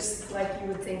organisms just like you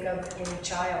would think of in a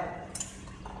child.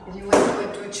 If you would do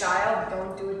it to a child,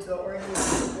 don't do it to the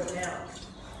organisms you put now.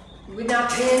 You would not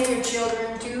pin your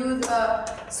children to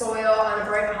the soil on a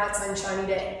bright, hot, sunshiny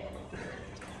day.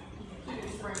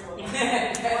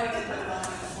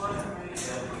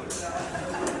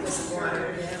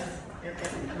 Water, yeah. Okay,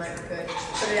 I might be good.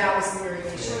 Put it out with some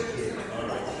irrigation.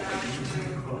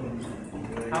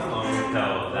 How long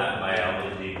until that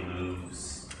biology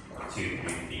moves to 3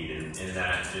 feet? And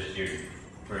that's just your,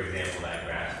 for example, that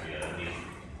grass field. I mean,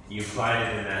 you applied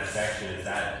it in that section. Is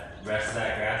that rest of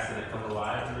that grass going to come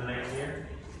alive in the next year?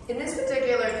 In this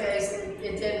particular case,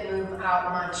 it didn't move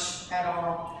out much at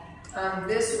all.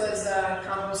 This was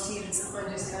compost tea that someone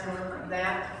just kind of went like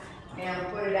that and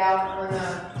put it out on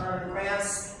the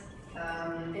grass.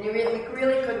 And we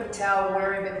really couldn't tell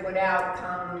where it had been put out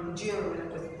come June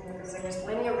because there was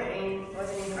plenty of rain,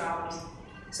 wasn't any problems.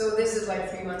 So this is like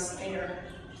 3 months later,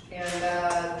 and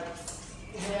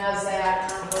it has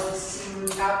that compost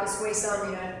moved out this way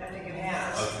some yet. I think it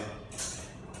has. Okay.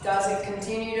 Does it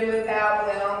continue to move out?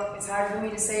 Well, it's hard for me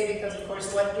to say because, of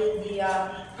course, what did the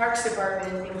Parks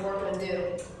Department in Portland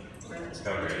do?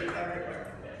 Cover it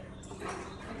everywhere.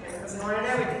 Because they wanted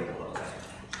everything to look good.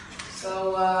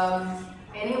 So,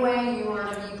 anyway, you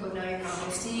want to be putting out your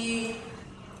compost tea,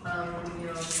 you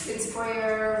know, skid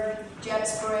sprayer, jet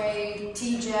spray,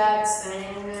 tea jets,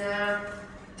 and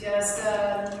just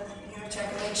you know, check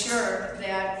and make sure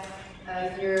that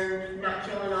you're not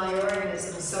killing all your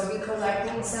organisms. So be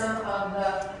collecting some of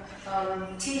the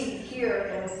tea here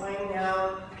and finding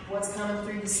out what's coming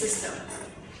through the system.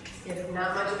 If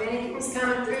not much of anything is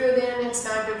coming through, then it's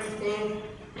time to rethink.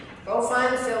 Go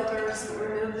find the filters,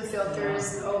 remove the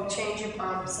filters, change your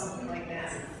pump, something like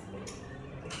that.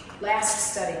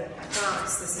 Last study, I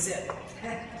promise, this is it.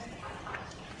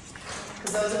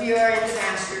 Because those of you who are into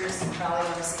masters, you probably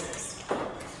want to see this.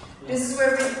 This is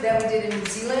that we did in New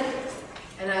Zealand,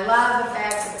 and I love the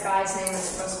fact that the guy's name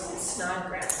is Russell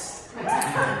Snodgrass.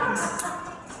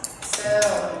 So,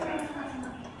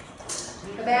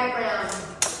 the background,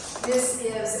 this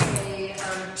is a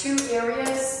 2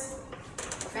 areas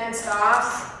fenced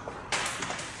off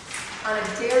on a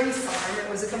dairy farm. It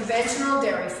was a conventional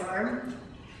dairy farm.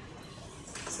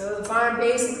 So the farm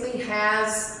basically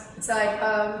has It's like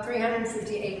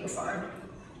 350 acre farm.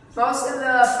 Most of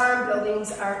the farm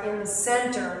buildings are in the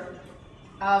center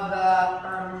of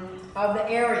the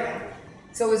area.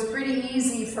 So it was pretty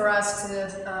easy for us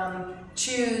to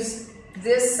choose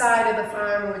this side of the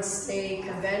farm would stay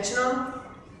conventional,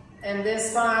 and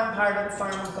this part of the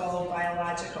farm would go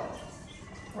biological,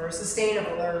 or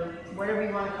sustainable, or whatever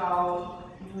you want to call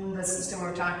the system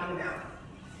we're talking about.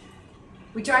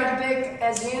 We tried to pick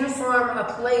as uniform a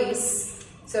place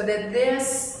so that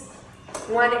this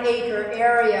 1 acre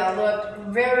area looked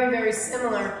very, very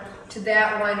similar to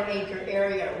that 1 acre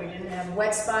area. We didn't have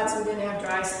wet spots, we didn't have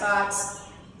dry spots.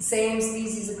 Same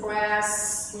species of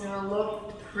grass,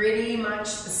 looked pretty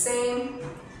much the same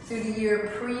through the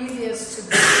year previous to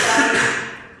the study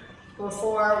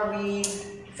before we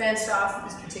fenced off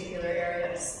these particular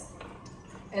areas.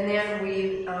 And then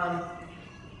we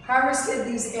harvested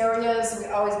these areas. We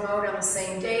always mowed on the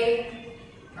same day.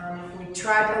 We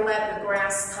tried to let the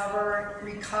grass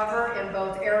recover in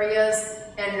both areas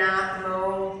and not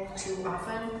mow too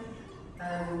often.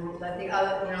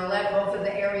 Let both of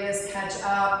the areas catch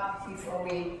up before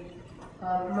we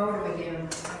mowed them again.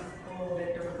 A little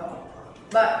bit difficult.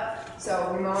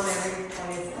 So we mowed every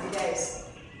 20 to 30 days.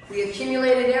 We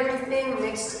accumulated everything,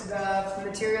 mixed the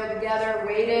material together,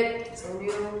 weighed it, so we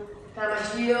knew how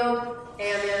much yield,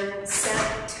 and then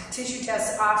sent tissue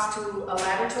tests off to a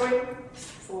laboratory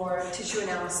for tissue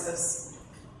analysis.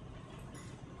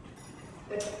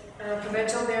 The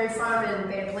conventional dairy farm in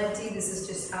Bay Plenty, this is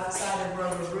just outside of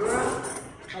Rotorua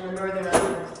on the northern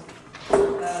island.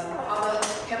 All the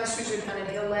chemistry was done at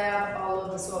Hill Lab, all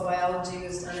of the soil biology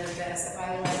was done at the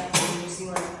SFI lab in New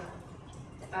Zealand.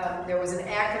 There was an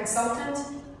ag consultant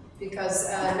because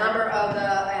a number of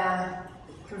the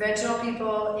conventional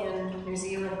people in New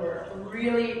Zealand were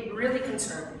really, really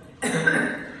concerned.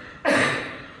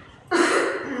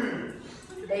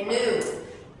 They knew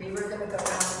we were going to go out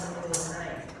in the middle of the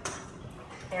night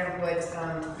and put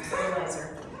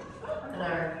fertilizer on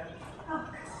our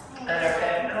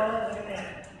bed. Oh, look at that.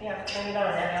 Yeah, turn it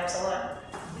on. That helps a lot.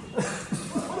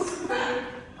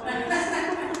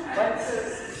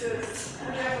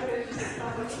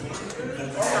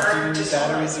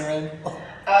 Batteries are in.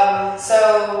 So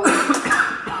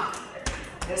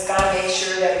this guy made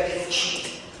sure that we didn't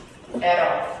cheat at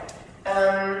all.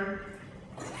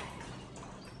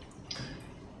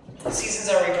 The seasons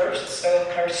are reversed, so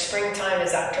our springtime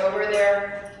is October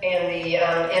there, and the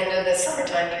end of the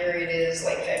summertime period is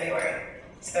late February.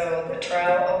 So the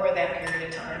trial over that period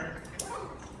of time.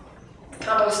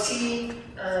 Compost tea,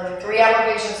 3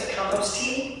 applications of compost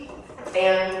tea,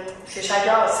 and fish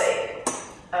hydrolysate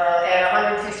at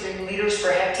 150 liters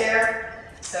per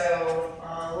hectare. So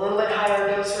a little bit higher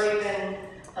dose rate than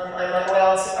on my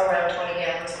wells, around 20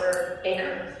 gallons per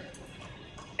acre.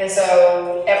 And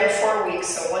so every 4 weeks,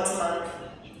 so once a month,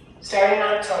 starting in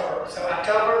October. So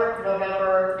October,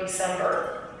 November,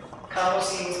 December,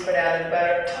 compost tea was put out at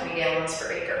about 20 gallons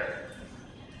per acre.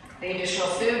 The additional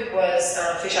food was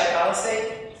fish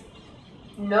hydrolysate.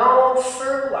 No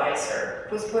fertilizer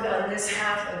was put on this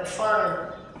half of the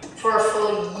farm for a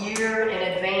full year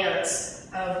in advance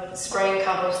of spraying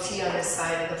compost tea on this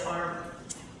side of the farm.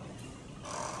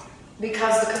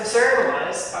 Because the concern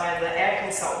was, by the ag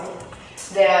consultant,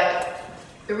 that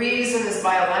the reason this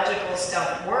biological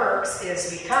stuff works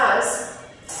is because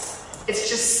it's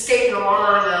just skating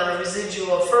along on the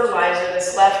residual fertilizer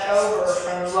that's left over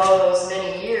from those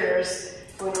many years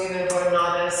when we've been putting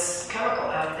all this chemical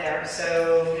out there.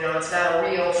 So, it's not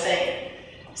a real thing.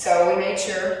 So we made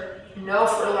sure no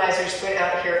fertilizers put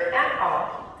out here at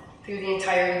all through the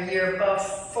entire year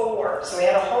before. So we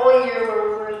had a whole year where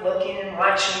we were looking and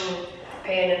watching,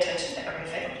 paying attention to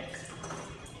everything.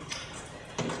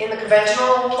 In the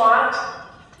conventional plot,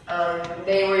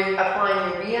 they were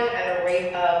applying urea at a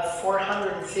rate of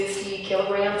 450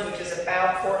 kilograms, which is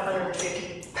about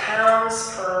 450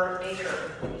 pounds per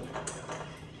acre.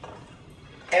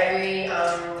 Every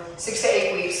 6 to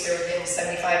 8 weeks, they were getting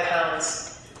 75 pounds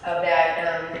of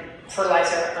that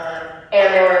fertilizer on.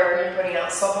 And they were putting out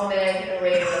sulfamide at a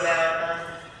rate of about,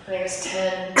 I think it was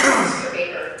 10 pounds per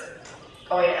acre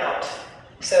going out.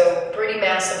 So pretty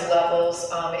massive levels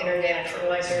of inorganic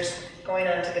fertilizers going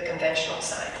on to the conventional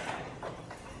side.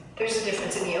 There's a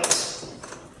difference in yields.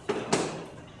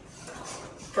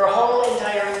 For a whole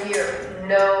entire year,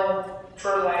 no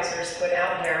fertilizers put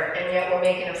out here, and yet we're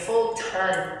making a full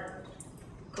ton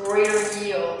greater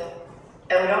yield,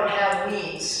 and we don't have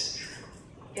weeds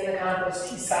in the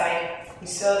compost tea side. We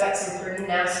still got some pretty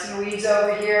nasty weeds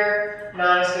over here,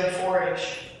 not as good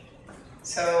forage.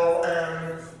 So,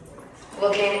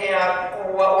 looking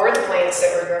at what were the plants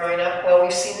that were growing up, well,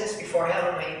 we've seen this before,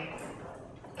 haven't we?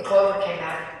 the clover came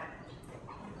back.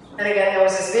 And again, there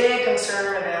was this big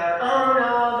concern about, oh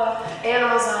no, the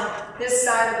animals on this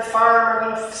side of the farm are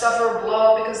going to suffer a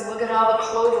blow because look at all the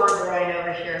clover growing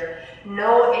over here.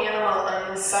 No animal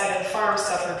on this side of the farm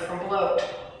suffered from bloat.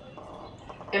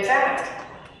 In fact,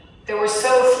 there were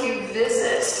so few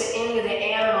visits to any of the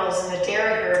animals in the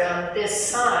dairy herd on this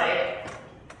side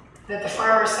that the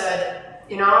farmer said,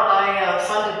 you know, I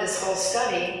funded this whole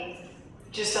study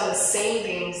just on the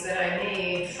savings that I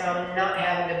made from not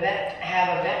having to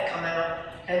have a vet come out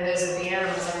and visit the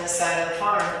animals on this side of the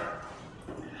farm.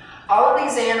 All of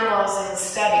these animals in the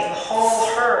study, the whole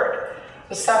herd,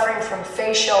 was suffering from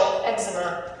facial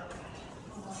eczema.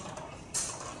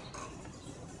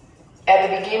 At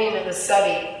the beginning of the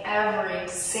study, every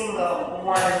single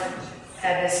one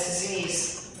had this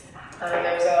disease.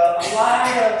 There was a lot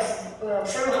of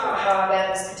brouhaha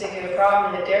about this particular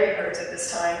problem in the dairy herds at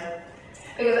this time.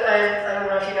 Because I don't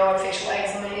know if you know what facial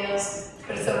eczema is,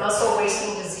 but it's a muscle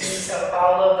wasting disease of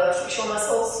all of the facial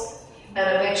muscles. And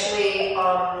eventually,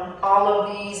 all of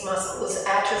these muscles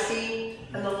atrophy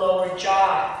in the lower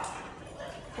jaw.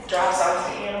 It drops off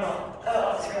the animal.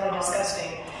 Oh, it's really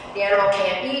disgusting. The animal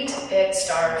can't eat, it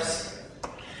starves.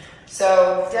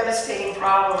 So, devastating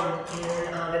problem in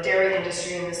the dairy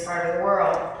industry in this part of the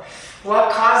world.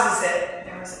 What causes it?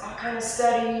 There was all kinds of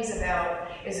studies about,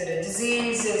 is it a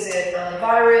disease? Is it a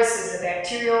virus? Is it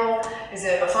bacterial? Is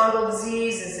it a fungal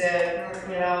disease? Is it,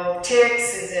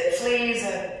 ticks? Is it fleas?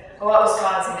 What was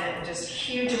causing it? And just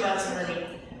huge amounts of money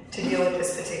to deal with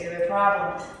this particular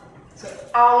problem. So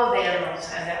all of the animals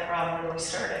had that problem when we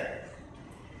started.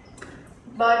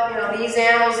 But, these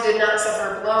animals did not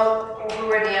suffer bloat. Who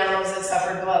were the animals that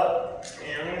suffered bloat?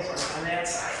 Animals were on that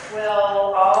side.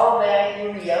 Well, all that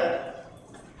urea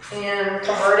and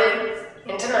converted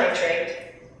into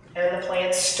nitrate, and the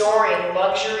plants storing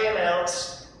luxury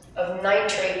amounts of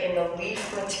nitrate in the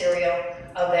leaf material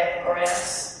of that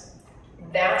grass.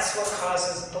 That's what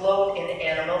causes bloat in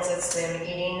animals. It's them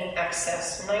eating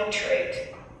excess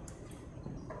nitrate.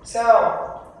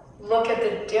 So, look at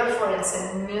the difference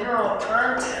in mineral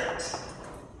content.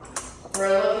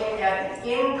 We're looking at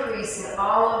the increase in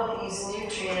all of these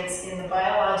nutrients in the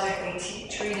biologically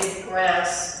treated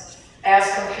grass as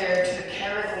compared to the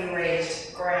chemically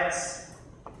raised grass.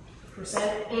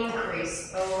 Percent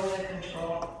increase over the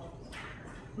control.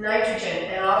 Nitrogen,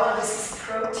 and all of this is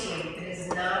protein. It is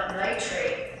not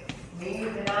nitrate. We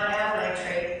do not have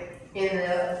nitrate in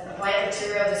the plant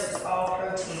material. This is all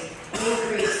protein.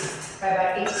 Increase by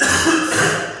about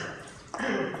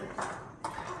 18%.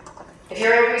 If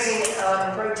you're increasing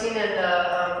protein in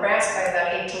the grass by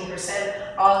about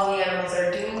 18%, all of the animals are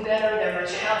doing better. They're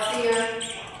much healthier.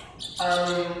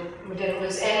 We didn't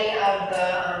lose any of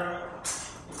the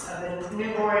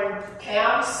newborn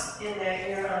calves in that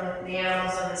year on the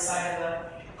animals on the side of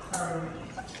the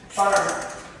farm.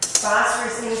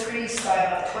 Phosphorus increased by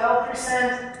about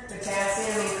 12%.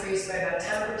 Potassium increased by about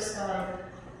 10%,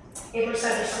 8% or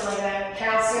something like that.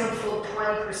 Calcium, full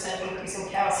 20% increase in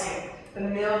calcium. The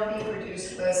milk being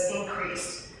produced was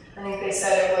increased. I think they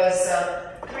said it was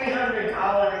a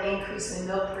 $300 increase in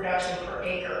milk production per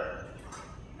acre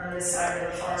on this side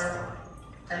of the farm.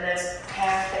 And that's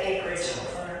half the acreage of the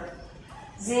farm.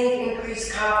 Zinc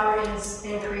increased, copper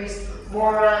increased,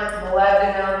 boron,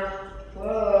 molybdenum,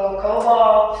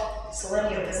 cobalt,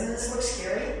 selenium. Doesn't this look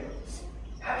scary?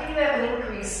 How can you have an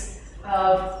increase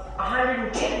of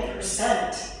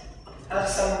 110% of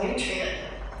some nutrient?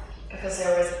 Because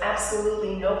there was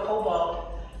absolutely no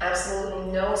cobalt, absolutely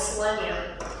no selenium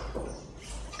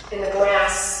in the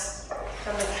grass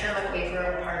from the chemically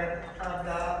grown part of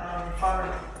the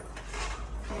farm.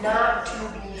 Not to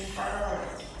be found.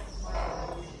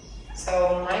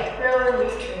 So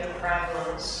micronutrient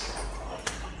problems.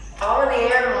 All of the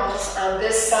animals on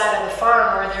this side of the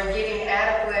farm where they're getting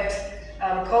adequate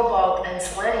cobalt and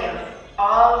selenium,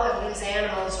 all of these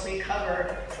animals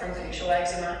recovered from facial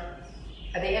eczema.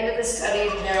 At the end of the study,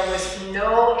 there was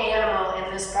no animal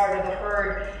in this part of the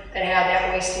herd that had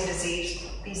that wasting disease.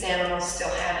 These animals still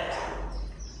had it.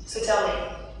 So tell me,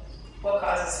 what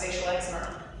causes facial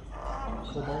eczema?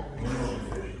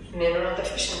 Mineral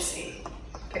deficiency.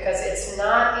 Because it's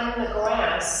not in the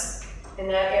grass, in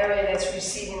that area that's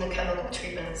receiving the chemical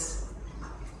treatments.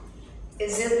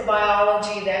 Is it the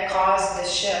biology that caused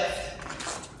this shift?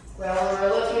 Well, when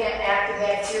we're looking at active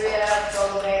bacteria,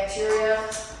 protobacteria,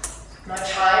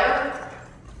 much higher.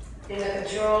 In the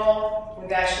control,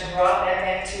 we've actually brought that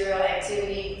bacterial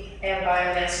activity and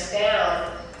biomass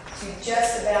down to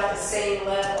just about the same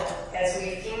level as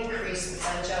we've increased the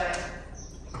fungi.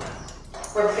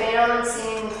 We're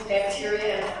balancing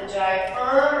bacteria and fungi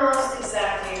almost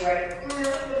exactly right.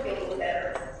 Could be a little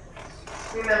better.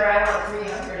 Remember, I want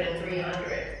 300 and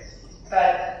 300,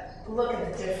 but look at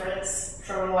the difference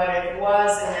from what it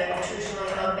was in that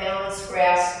nutritionally unbalanced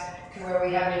grass to where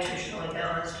we have nutritionally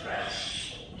balanced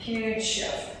grass. Huge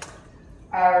shift.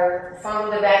 Our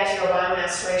fungal to bacterial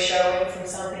biomass ratio went from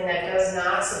something that does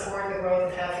not support the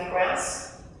growth of healthy grass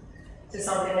to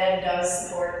something that does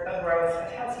support the growth of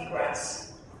healthy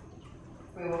grass.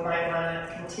 We might want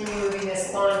to continue moving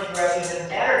this along to grow even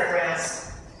better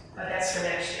grass, but that's for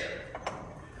next year.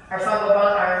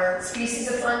 Our species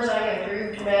of fungi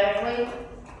improved dramatically.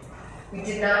 We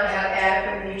did not have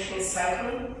adequate nutrient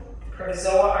cycling.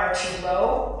 Protozoa are too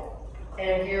low,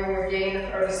 and here we're getting the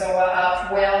protozoa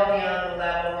up well beyond the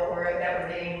level that we're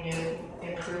getting new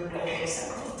improved nutrient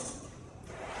cycling.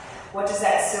 What does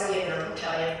that ciliate number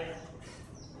tell you?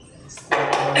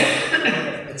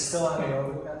 It's still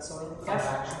anaerobic, that sort of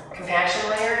compaction. Compaction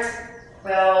layer?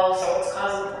 Well, so what's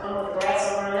causing it to come with the grass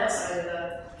over on that side of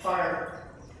the farm?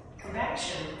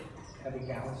 Compaction. Heavy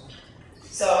cows.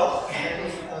 So,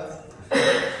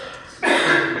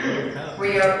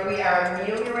 we are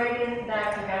ameliorating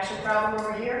that compaction problem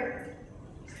over here.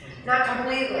 Not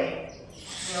completely.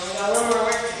 We got a little more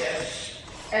work to do.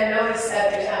 And notice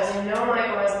that there's no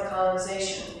mycorrhizal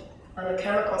colonization on the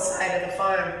chemical side of the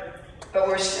farm, but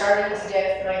we're starting to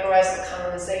get mycorrhizal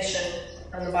colonization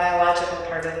on the biological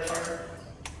part of the farm.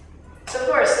 So of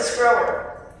course, this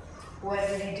grower, what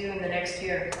did he do in the next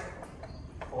year?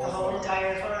 The whole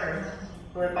entire farm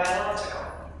went biological.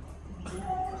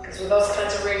 Because with those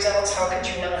kinds of results, how could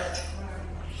you not?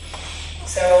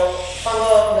 So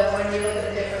fungal, when you look at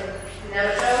the different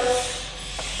nematodes,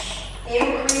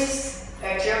 increased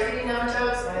bacterial-feeding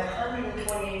nematodes by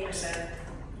 128%.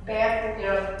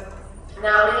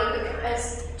 Not many good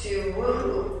guys to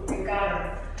woohoo, we've got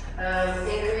them.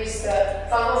 Increased the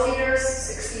fungal feeders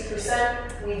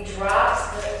 60%. We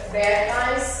dropped the bad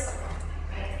guys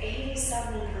by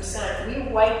 87%.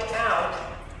 We wiped out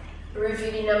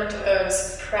root-feeding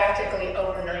nematodes practically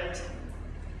overnight.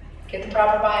 Get the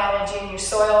proper biology in your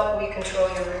soil, we control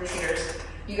your root feeders.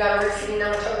 You got a root-feeding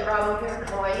nematode problem here in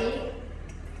Hawaii?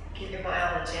 Get your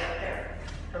biology out there.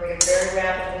 And we can very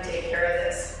rapidly take care of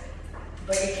this.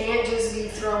 But you can't just be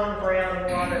throwing brown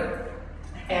water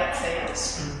at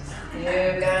things.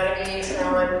 You've got to be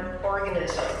throwing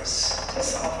organisms to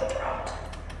solve the problem.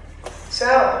 So,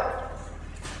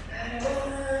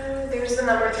 there's the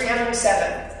number,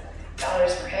 $307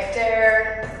 per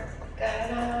hectare.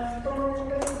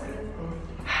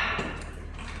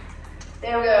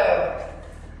 There we go.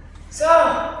 So,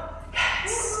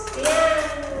 that's the end.